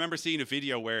 Like, I remember seeing a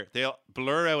video where they'll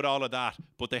blur out all of that,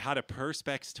 but they had a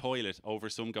Perspex toilet over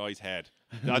some guy's head.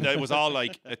 And it was all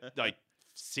like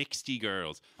 60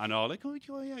 girls and all like, oh,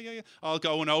 yeah, all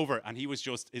going over. And he was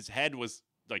just, his head was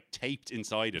like taped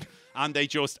inside it. And they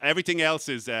just, everything else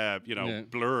is, Yeah.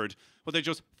 blurred, but they're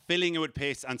just filling it with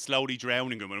piss and slowly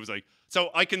drowning him. And it was like, so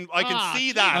I can Ah,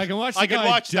 see that. I can watch I the can guy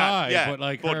watch die, that. Yeah, but,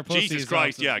 like, her pussy Jesus is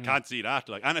Christ, also- yeah, I yeah. can't see that.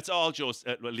 Like, and it's all just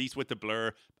at least with the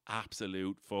blur,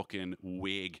 absolute fucking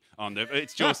wig on the.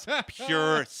 It's just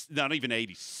pure, not even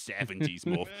 80s, 70s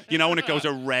muff. You know when it goes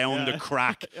around the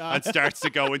crack and starts to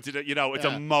go into the. You know, it's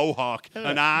a mohawk,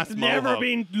 an ass It's mohawk. never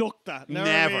been looked at.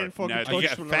 Never been fucking No, touched yeah,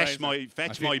 with a fetch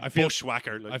razor. my I feel-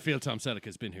 bushwhacker. Like, I feel Tom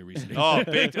Selleck's been here recently. oh,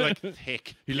 big, like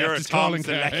thick. He Pure left his Tom calling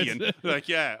card. Seleckian. Like,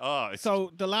 yeah. Oh, it's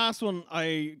So the last one,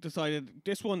 I decided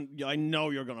this one I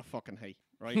know you're gonna fucking hate,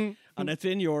 right? And it's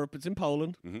in Europe. It's in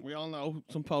Poland. Mm-hmm. We all know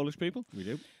some Polish people. We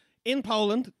do. In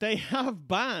Poland, they have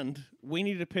banned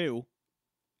Winnie the Pooh.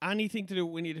 Anything to do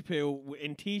with Winnie the Pooh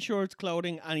in T-shirts,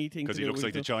 clothing, anything. because to he do looks with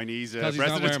like the Chinese Because he's not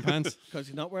president. wearing pants. because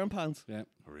he's not wearing pants. Yeah.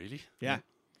 Really? Yeah.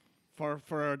 For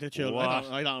the children, What?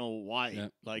 I don't know why. Yeah.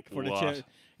 Like for the What? children,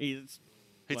 he's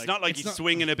It's Like, not like it's he's not-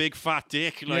 swinging a big fat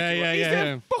dick. Like, Yeah, he's yeah.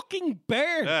 a fucking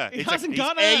bear. Yeah, He it's hasn't he's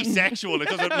got it. asexual. It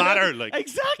doesn't matter. Like,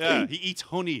 Exactly. yeah, he eats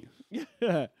honey Yeah.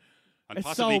 and It's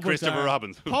possibly so Christopher bizarre.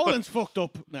 Robin. Poland's fucked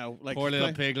up now. Like Poor little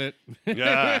like- piglet.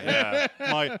 yeah.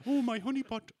 My honey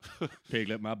pot.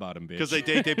 Piglet, my bottom bitch. Because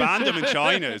they banned him in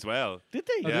China as well. Did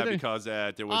they? Yeah, did they? because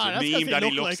there was Ah, a that's 'cause meme he that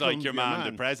he looked looks like like him, your your man,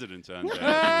 man. the president,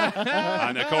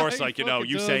 and of course, like He you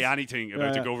fucking say does. anything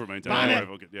about the Yeah. government, Ban and it.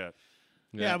 everyone fucking- yeah.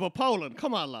 Yeah, but Poland,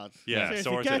 come on, lads. Yeah, Seriously,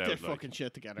 sort get it their out, like. fucking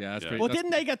shit together. Yeah, that's Yeah. pretty. Well, that's-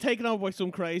 didn't they get taken over by some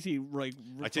crazy, I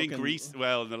think fucking- Greece.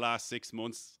 Well, in the last 6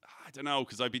 months, I don't know,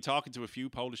 because I've been talking to a few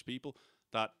Polish people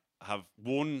that have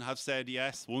said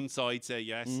yes, one side say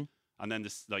yes, Mm-hmm. and then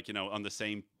this, like on the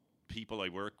same people I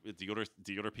work with, the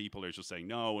other people are just saying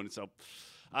no, and so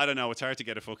I don't know. It's hard to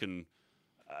get a fucking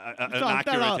an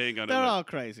accurate thing on it. They're like. all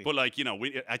crazy. But I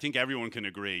think everyone can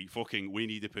agree. Fucking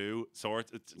Winnie the Pooh,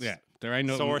 Yeah, there ain't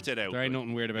nothing. sort it out. There ain't like.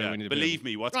 nothing weird about Yeah, Winnie the Pooh. believe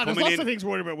me, what's Right, there's coming lots in. of things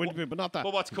worried about Winnie the Pooh, but not that.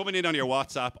 But what's coming in on your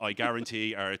WhatsApp, I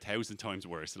guarantee, are 1,000 times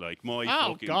worse. Like my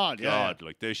Oh, fucking God, yeah.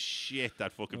 like the shit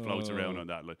that fucking floats around on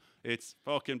that. Like it's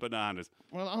fucking bananas.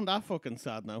 Well, I'm that fucking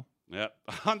sad now. Yeah.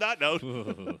 On that note,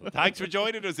 thanks for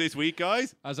joining us this week,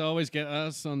 guys. As always, get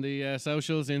us on the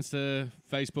socials: Insta,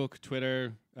 Facebook,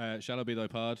 Twitter. Shall I be thy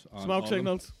pod? on all Smoke of them.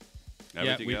 signals.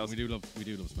 Everything yeah, else. we do love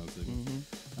smoke signals.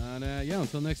 And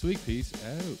until next week, peace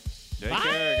out. Take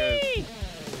care,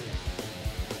 guys.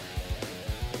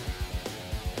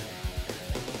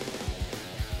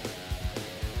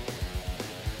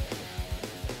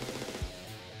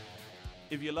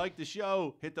 If you like the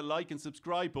show, hit the like and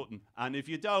subscribe button. And if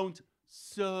you don't,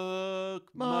 suck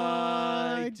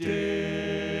my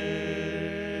dick.